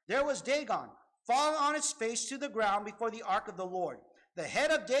morning, there was Dagon, fallen on its face to the ground before the ark of the Lord. The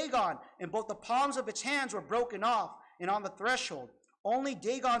head of Dagon and both the palms of its hands were broken off, and on the threshold, only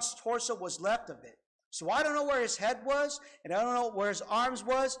Dagon's torso was left of it. So I don't know where his head was, and I don't know where his arms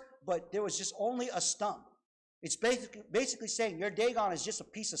was, but there was just only a stump. It's basically saying your Dagon is just a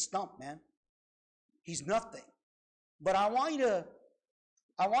piece of stump, man. He's nothing. But I want you to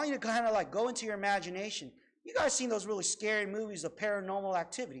kind of like go into your imagination. You guys seen those really scary movies of Paranormal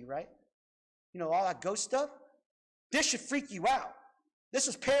Activity, right? You know, all that ghost stuff. This should freak you out. This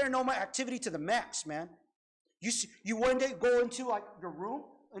is Paranormal Activity to the max, man. You one day go into like the room,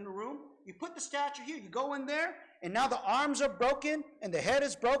 you put the statue here, you go in there, and now the arms are broken and the head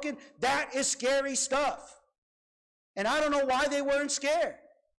is broken. That is scary stuff. And I don't know why they weren't scared.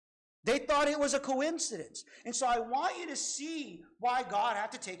 They thought it was a coincidence. And so I want you to see why God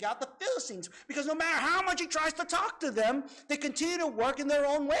had to take out the Philistines. Because no matter how much he tries to talk to them, they continue to work in their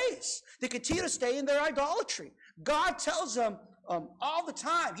own ways. They continue to stay in their idolatry. God tells them all the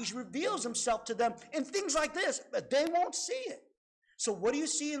time. He reveals himself to them in things like this, but they won't see it. So what do you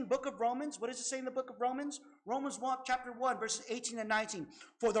see in the book of Romans? What does it say in the book of Romans? Romans 1, chapter 1, verses 18 and 19.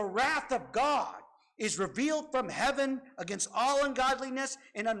 For the wrath of God is revealed from heaven against all ungodliness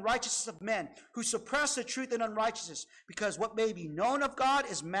and unrighteousness of men, who suppress the truth in unrighteousness, because what may be known of God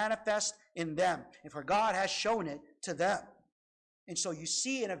is manifest in them, and for God has shown it to them. And so you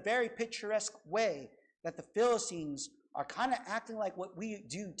see in a very picturesque way that the Philistines are kind of acting like what we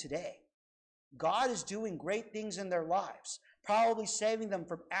do today. God is doing great things in their lives, probably saving them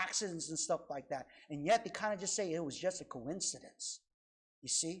from accidents and stuff like that. And yet they kind of just say it was just a coincidence. You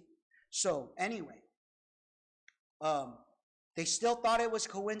see? So anyway, they still thought it was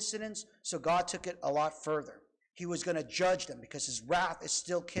coincidence, so God took it a lot further. He was going to judge them because his wrath is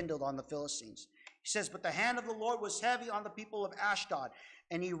still kindled on the Philistines. He says, but the hand of the Lord was heavy on the people of Ashdod,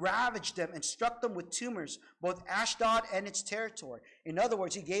 and he ravaged them and struck them with tumors, both Ashdod and its territory. In other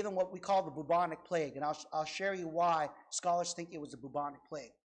words, he gave them what we call the bubonic plague, and I'll share you why scholars think it was the bubonic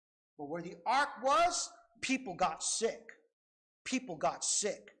plague. But where the ark was, people got sick. People got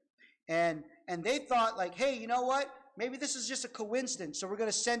sick. And they thought like, hey, you know what? Maybe this is just a coincidence, so we're going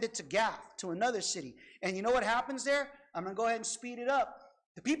to send it to Gath, to another city. And you know what happens there? I'm going to go ahead and speed it up.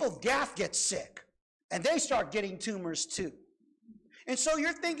 The people of Gath get sick, and they start getting tumors too. And so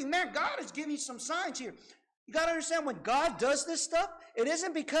you're thinking, man, God is giving you some signs here. You got to understand, when God does this stuff, it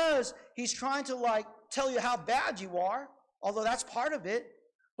isn't because he's trying to like tell you how bad you are, although that's part of it.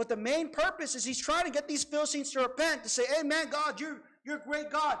 But the main purpose is he's trying to get these Philistines to repent, to say, hey, man, God, you're a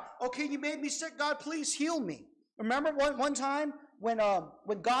great God. Okay, you made me sick. God, please heal me. Remember one time when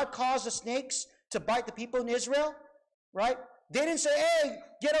God caused the snakes to bite the people in Israel, right? They didn't say, hey,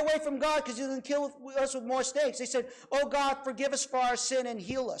 get away from God because you didn't kill us with more snakes. They said, oh, God, forgive us for our sin and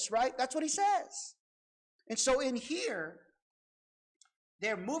heal us, right? That's what he says. And so in here,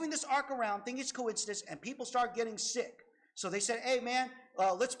 they're moving this ark around, thinking it's coincidence, and people start getting sick. So they said, hey, man,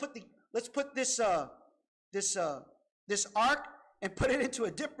 let's put this ark and put it into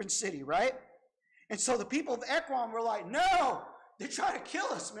a different city, right? And so the people of Ekron were like, no, they're trying to kill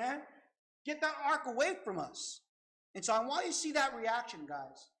us, man. Get that ark away from us. And so I want you to see that reaction,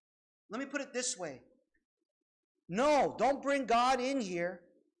 guys. Let me put it this way. No, don't bring God in here.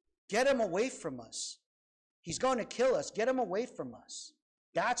 Get him away from us. He's going to kill us. Get him away from us.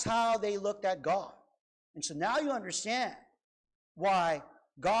 That's how they looked at God. And so now you understand why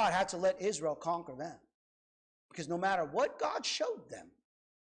God had to let Israel conquer them. Because no matter what God showed them,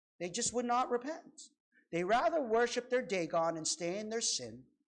 they just would not repent. They rather worship their Dagon and stay in their sin,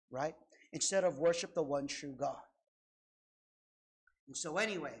 right? Instead of worship the one true God. And so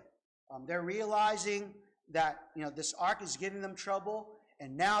anyway, they're realizing that, this ark is giving them trouble,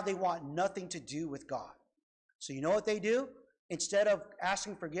 and now they want nothing to do with God. So you know what they do? Instead of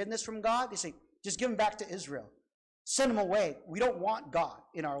asking forgiveness from God, they say, just give him back to Israel. Send him away. We don't want God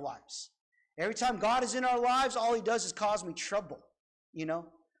in our lives. Every time God is in our lives, all he does is cause me trouble,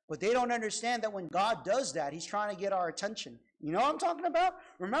 But they don't understand that when God does that, he's trying to get our attention. You know what I'm talking about?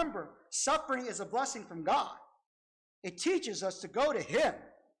 Remember, suffering is a blessing from God. It teaches us to go to him.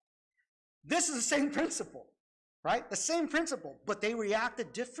 This is the same principle, right? The same principle, but they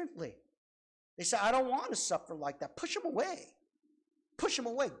reacted differently. They said, I don't want to suffer like that. Push him away. Push him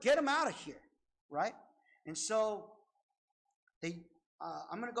away. Get him out of here, right? And so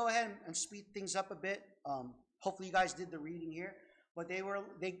I'm going to go ahead and speed things up a bit. Hopefully you guys did the reading here. But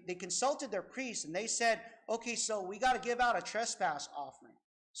they consulted their priests, and they said, okay, so we got to give out a trespass offering.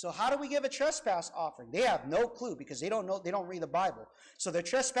 So how do we give a trespass offering? They have no clue because they don't know, they don't read the Bible. So their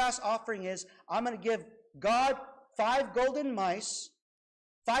trespass offering is, I'm going to give God 5 golden mice,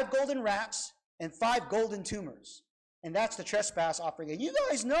 5 golden rats, and 5 golden tumors. And that's the trespass offering. And you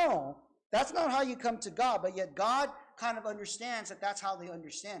guys know that's not how you come to God, but yet God kind of understands that that's how they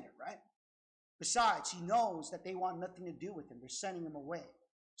understand it, right? Besides, he knows that they want nothing to do with him. They're sending him away.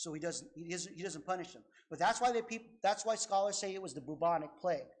 So he doesn't punish them. But that's why scholars say it was the bubonic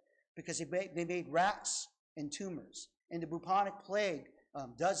plague, because they made rats and tumors. And the bubonic plague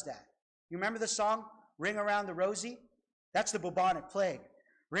does that. You remember the song, Ring Around the Rosie? That's the bubonic plague.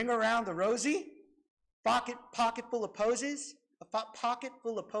 Ring around the rosy, pocket full of posies, pocket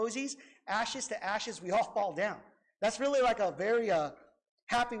full of posies, ashes to ashes, we all fall down. That's really like a very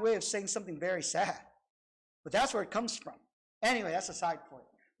happy way of saying something very sad. But that's where it comes from. Anyway, that's a side point.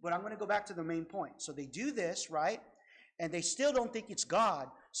 But I'm going to go back to the main point. So they do this, right? And they still don't think it's God.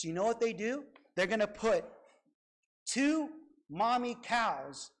 So you know what they do? They're going to put 2 mommy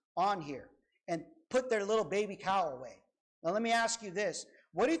cows on here and put their little baby cow away. Now let me ask you this.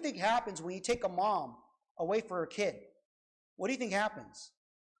 What do you think happens when you take a mom away for her kid? What do you think happens?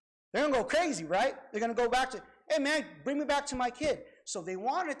 They're going to go crazy, right? They're going to go back to, hey man, bring me back to my kid. So they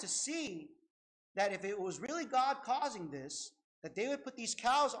wanted to see that if it was really God causing this, that they would put these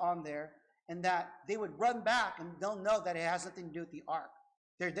cows on there and that they would run back and they'll know that it has nothing to do with the ark.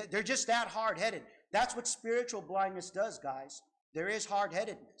 They're just that hard-headed. That's what spiritual blindness does, guys. There is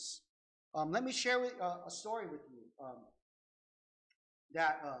hard-headedness. Let me share a story with you.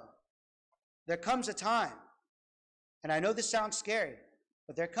 There comes a time, and I know this sounds scary,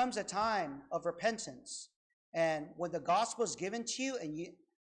 but there comes a time of repentance. And when the gospel is given to you, and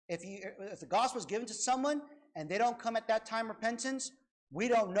if the gospel is given to someone and they don't come at that time of repentance, we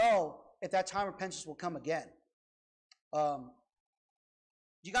don't know if that time of repentance will come again. Do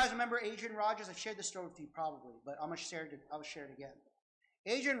you guys remember Adrian Rogers? I've shared this story with you probably, but I'll share it again.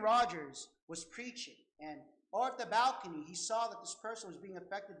 Adrian Rogers was preaching, and over at the balcony, he saw that this person was being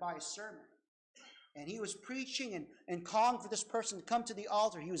affected by a sermon. And he was preaching and calling for this person to come to the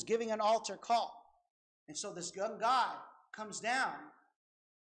altar. He was giving an altar call. And so this young guy comes down,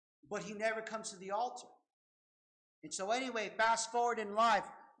 but he never comes to the altar. And so anyway, fast forward in life,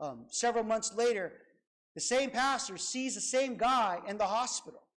 several months later, the same pastor sees the same guy in the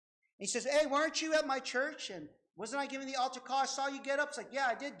hospital. And he says, hey, weren't you at my church? And wasn't I giving the altar call? I saw you get up. It's like, yeah,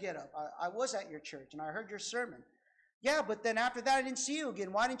 I did get up. I was at your church, and I heard your sermon. Yeah, but then after that, I didn't see you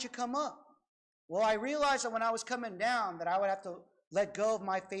again. Why didn't you come up? Well, I realized that when I was coming down that I would have to let go of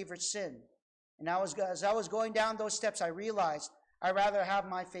my favorite sin. And as I was going down those steps, I realized I'd rather have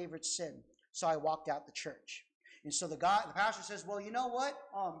my favorite sin. So I walked out the church. And so the pastor says, well, you know what?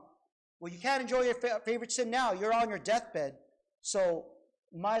 Well, you can't enjoy your favorite sin now. You're on your deathbed. So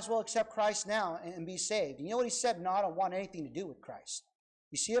you might as well accept Christ now and be saved. And you know what he said? No, I don't want anything to do with Christ.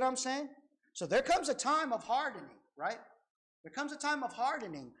 You see what I'm saying? So there comes a time of hardening, right? There comes a time of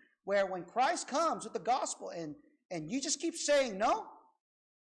hardening where when Christ comes with the gospel and you just keep saying no,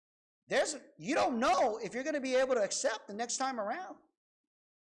 you don't know if you're going to be able to accept the next time around.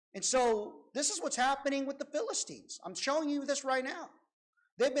 And so this is what's happening with the Philistines. I'm showing you this right now.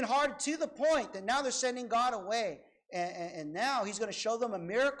 They've been hardened to the point that now they're sending God away. And now he's going to show them a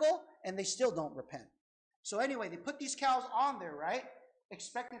miracle, and they still don't repent. So anyway, they put these cows on there, right?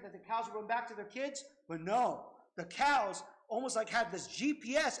 Expecting that the cows would run back to their kids. But no, the cows almost like had this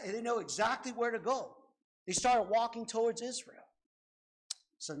GPS, and they know exactly where to go. They started walking towards Israel.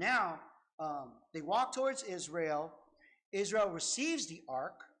 So now they walk towards Israel. Israel receives the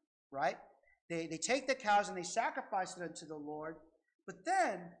ark, right? They take the cows and they sacrifice them to the Lord. But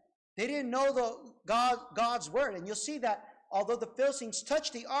then they didn't know God's word. And you'll see that although the Philistines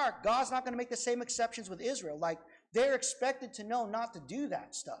touched the ark, God's not going to make the same exceptions with Israel. Like they're expected to know not to do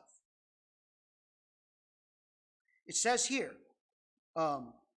that stuff. It says here, and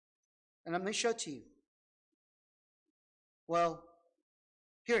I'm going to show it to you. Well,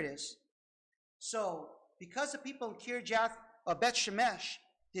 here it is. So, because the people in Kirjath Beth Shemesh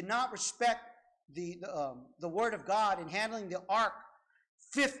did not respect the word of God in handling the ark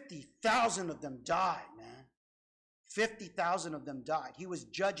 50,000 of them died, man. 50,000 of them died. He was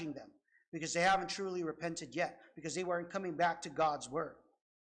judging them because they haven't truly repented yet, because they weren't coming back to God's word.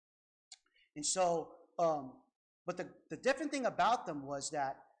 And so, but the different thing about them was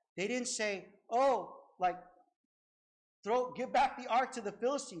that they didn't say, oh, like, give back the ark to the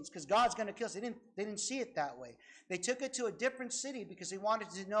Philistines because God's going to kill us. They didn't see it that way. They took it to a different city because they wanted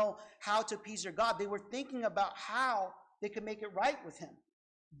to know how to appease their God. They were thinking about how they could make it right with him.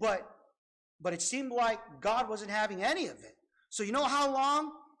 But it seemed like God wasn't having any of it. So you know how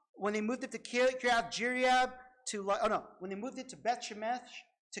long? When they moved it to Kiriath Jearim when they moved it to Beth Shemesh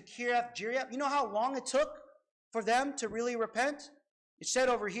to Kiriath Jearim, you know how long it took for them to really repent? It said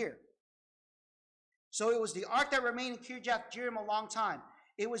over here. So it was the ark that remained in Kiriath Jearim a long time.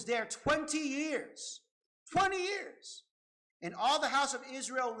 It was there 20 years. 20 years. And all the house of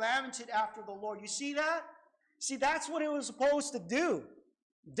Israel lamented after the Lord. You see that? See, that's what it was supposed to do.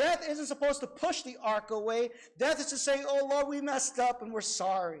 Death isn't supposed to push the ark away. Death is to say, oh, Lord, we messed up and we're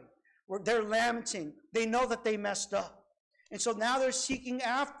sorry. They're lamenting. They know that they messed up. And so now they're seeking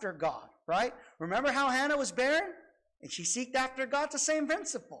after God, right? Remember how Hannah was barren? And she seeked after God, the same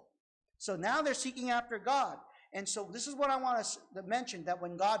principle. So now they're seeking after God. And so this is what I want to mention, that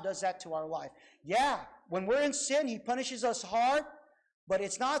when God does that to our life. Yeah, when we're in sin, he punishes us hard, but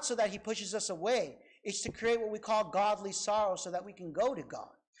it's not so that he pushes us away. It's to create what we call godly sorrow so that we can go to God.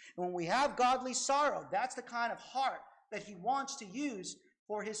 And when we have godly sorrow, that's the kind of heart that he wants to use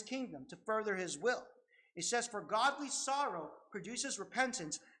for his kingdom, to further his will. It says, for godly sorrow produces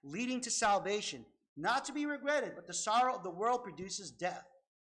repentance, leading to salvation, not to be regretted, but the sorrow of the world produces death.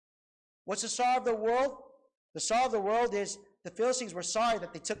 What's the sorrow of the world? The sorrow of the world is the Philistines were sorry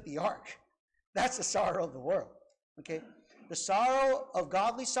that they took the ark. That's the sorrow of the world. Okay? The sorrow of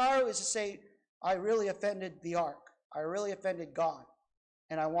godly sorrow is to say, I really offended the ark. I really offended God.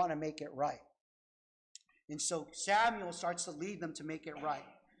 And I want to make it right. And so Samuel starts to lead them to make it right.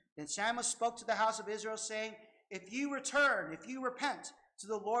 Then Samuel spoke to the house of Israel, saying, if you return, if you repent to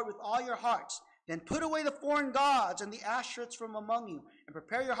the Lord with all your hearts, then put away the foreign gods and the Ashtoreths from among you, and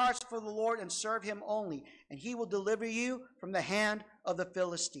prepare your hearts for the Lord and serve him only, and he will deliver you from the hand of the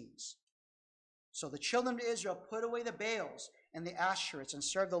Philistines. So the children of Israel put away the Baals and the Ashtoreths and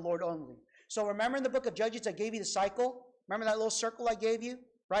served the Lord only. So remember in the book of Judges, I gave you the cycle? Remember that little circle I gave you?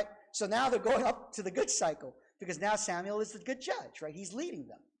 Right? So now they're going up to the good cycle, because now Samuel is the good judge, right? He's leading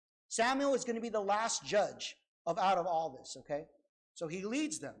them. Samuel is going to be the last judge out of all this, okay? So he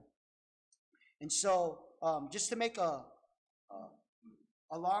leads them. And so, just to make a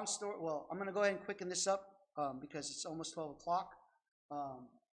long story, well, I'm going to go ahead and quicken this up because it's almost 12 o'clock.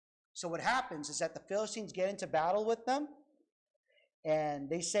 So what happens is that the Philistines get into battle with them, and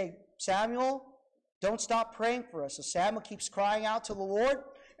they say, Samuel, don't stop praying for us. So Samuel keeps crying out to the Lord,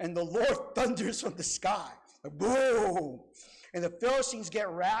 and the Lord thunders from the sky. Boom! And the Philistines get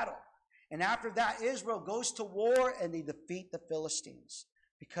rattled. And after that, Israel goes to war, and they defeat the Philistines,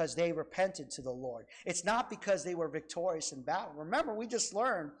 because they repented to the Lord. It's not because they were victorious in battle. Remember, we just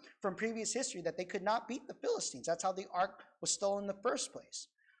learned from previous history that they could not beat the Philistines. That's how the ark was stolen in the first place.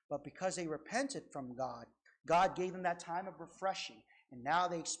 But because they repented from God, God gave them that time of refreshing, and now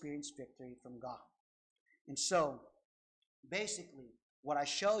they experience victory from God. And so, basically, what I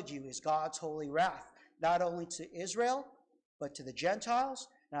showed you is God's holy wrath, not only to Israel, but to the Gentiles.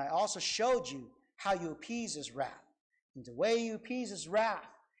 And I also showed you how you appease his wrath. And the way you appease his wrath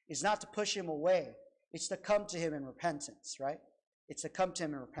is not to push him away. It's to come to him in repentance, right? It's to come to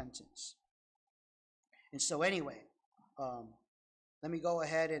him in repentance. And so anyway, let me go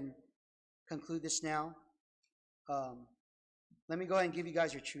ahead and conclude this now. Let me go ahead and give you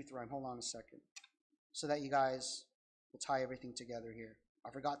guys your truth rhyme. Hold on a second. So that you guys will tie everything together here. I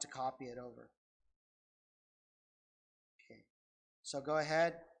forgot to copy it over. Okay. So go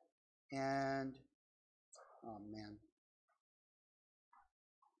ahead and, oh man.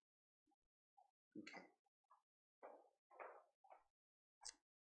 Okay.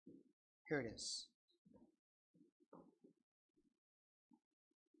 Here it is.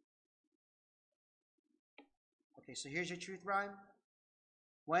 Okay, so here's your truth rhyme.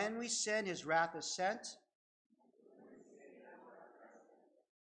 When we sin, his wrath is sent.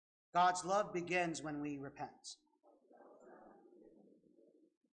 God's love begins when we repent.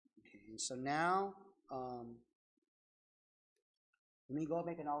 Okay, and so now, let me go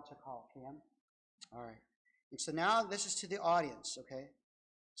make an altar call, Cam. All right. And so now this is to the audience, okay?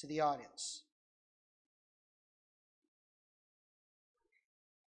 To the audience.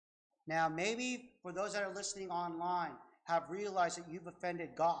 Now, maybe for those that are listening online, have realized that you've offended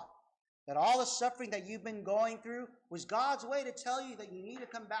God. That all the suffering that you've been going through was God's way to tell you that you need to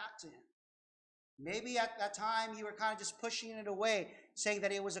come back to him. Maybe at that time you were kind of just pushing it away, saying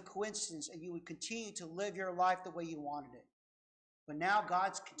that it was a coincidence and you would continue to live your life the way you wanted it. But now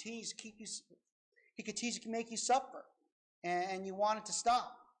God continues to keep you, he continues to make you suffer, and you want it to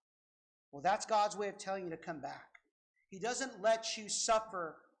stop. Well, that's God's way of telling you to come back. He doesn't let you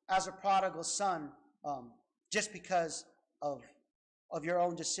suffer as a prodigal son just because of your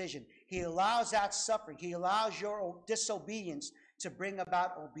own decision. He allows that suffering. He allows your disobedience to bring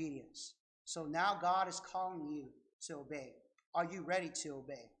about obedience. So now God is calling you to obey. Are you ready to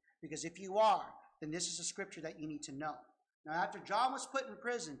obey? Because if you are, then this is a scripture that you need to know. Now, after John was put in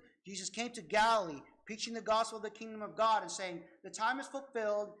prison, Jesus came to Galilee, preaching the gospel of the kingdom of God and saying, the time is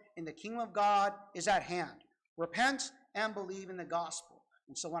fulfilled and the kingdom of God is at hand. Repent and believe in the gospel.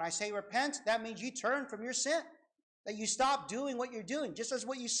 And so when I say repent, that means you turn from your sin. That you stop doing what you're doing. Just as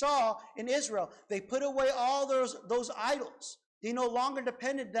what you saw in Israel. They put away all those idols. They no longer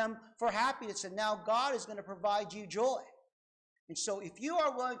depended them for happiness. And now God is going to provide you joy. And so if you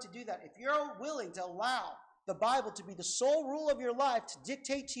are willing to do that, if you're willing to allow the Bible to be the sole rule of your life, to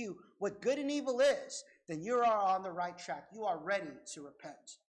dictate to you what good and evil is, then you are on the right track. You are ready to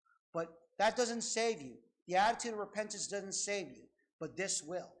repent. But that doesn't save you. The attitude of repentance doesn't save you. But this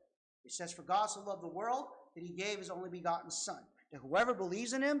will. It says, for God so loved the world that he gave his only begotten Son, that whoever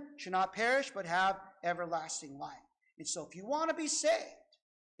believes in him should not perish but have everlasting life. And so if you want to be saved,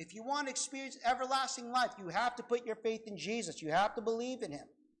 if you want to experience everlasting life, you have to put your faith in Jesus. You have to believe in him.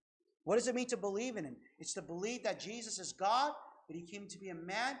 What does it mean to believe in him? It's to believe that Jesus is God, that he came to be a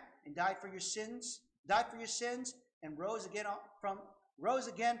man and died for your sins, and rose again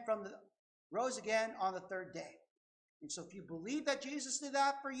on the third day. And so if you believe that Jesus did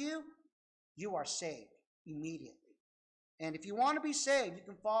that for you, you are saved immediately. And if you want to be saved, you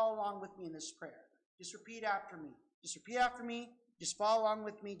can follow along with me in this prayer. Just repeat after me. Just repeat after me. Just follow along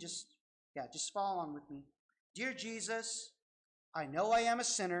with me. Just follow along with me. Dear Jesus, I know I am a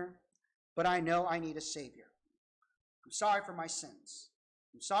sinner, but I know I need a Savior. I'm sorry for my sins.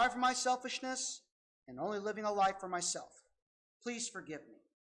 I'm sorry for my selfishness and only living a life for myself. Please forgive me.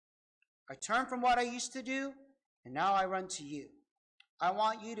 I turn from what I used to do, and now I run to you. I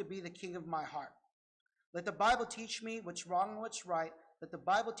want you to be the king of my heart. Let the Bible teach me what's wrong and what's right. Let the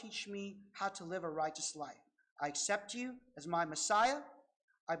Bible teach me how to live a righteous life. I accept you as my Messiah.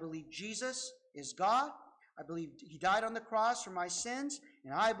 I believe Jesus is God. I believe he died on the cross for my sins,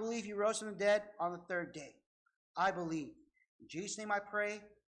 and I believe he rose from the dead on the third day. I believe. In Jesus' name I pray,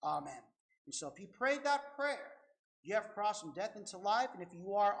 amen. And so if you prayed that prayer, you have crossed from death into life, and if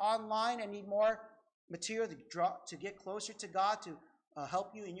you are online and need more material to get closer to God, to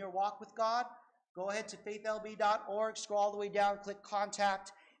help you in your walk with God, go ahead to faithlb.org, scroll all the way down, click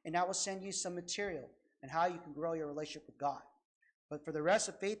contact, and that will send you some material on how you can grow your relationship with God. But for the rest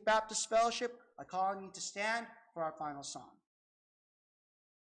of Faith Baptist Fellowship, I call on you to stand for our final song.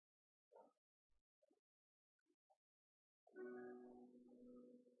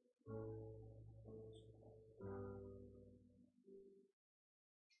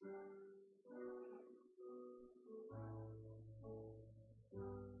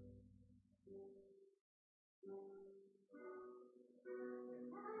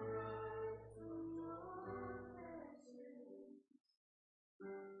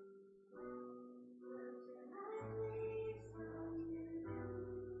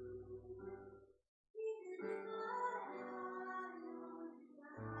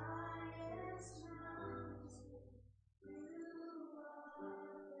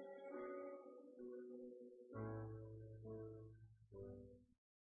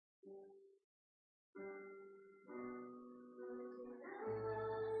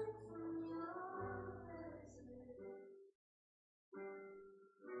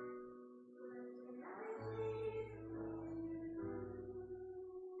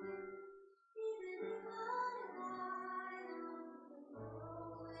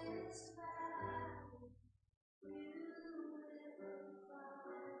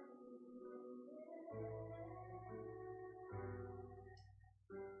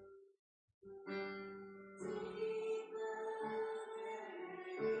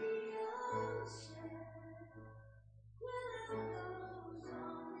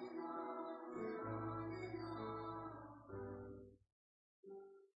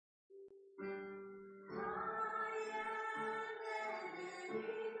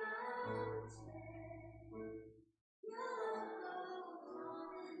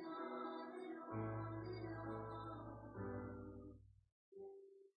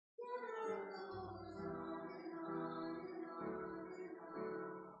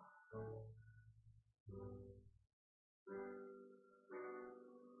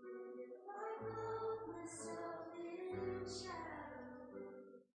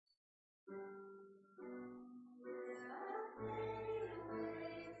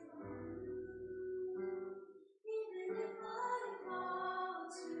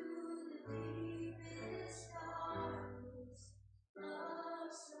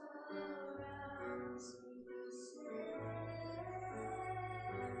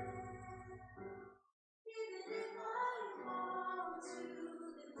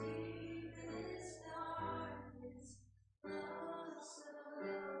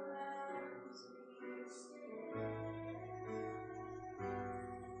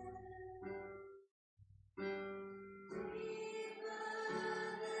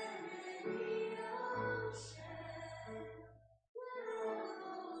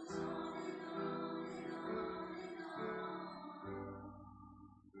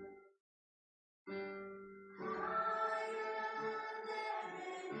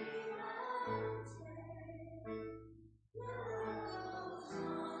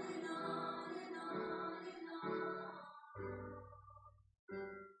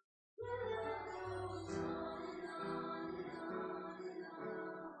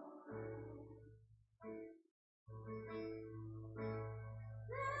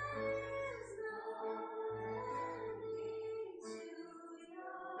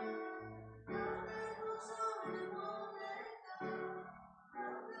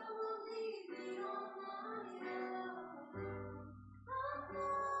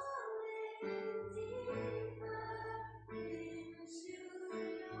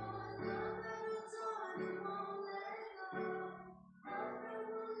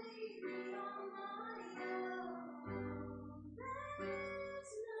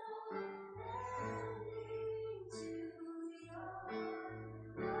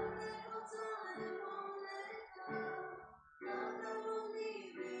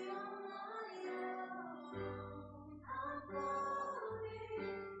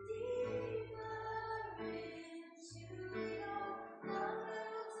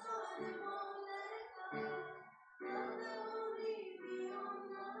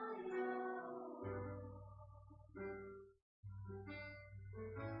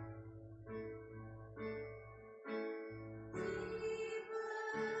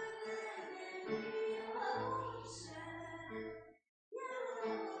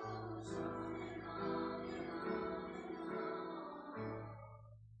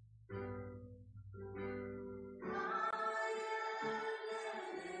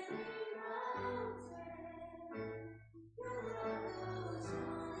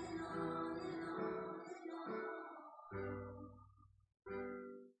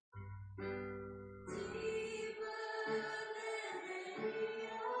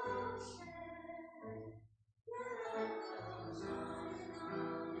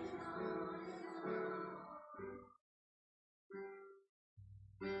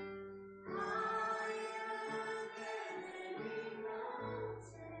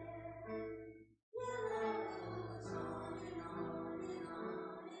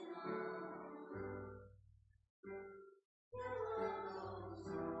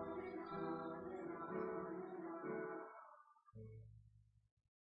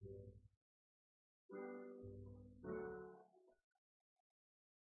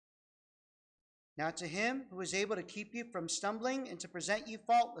 Now to him who is able to keep you from stumbling and to present you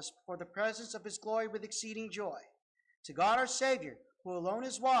faultless before the presence of his glory with exceeding joy. To God our Savior, who alone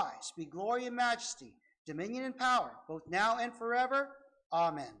is wise, be glory and majesty, dominion and power, both now and forever.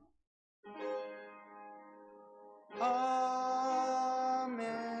 Amen. Amen.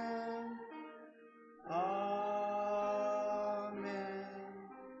 Amen.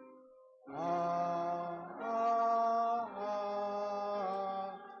 Amen.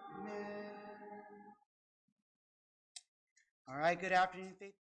 All right, good afternoon,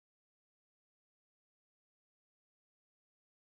 faith.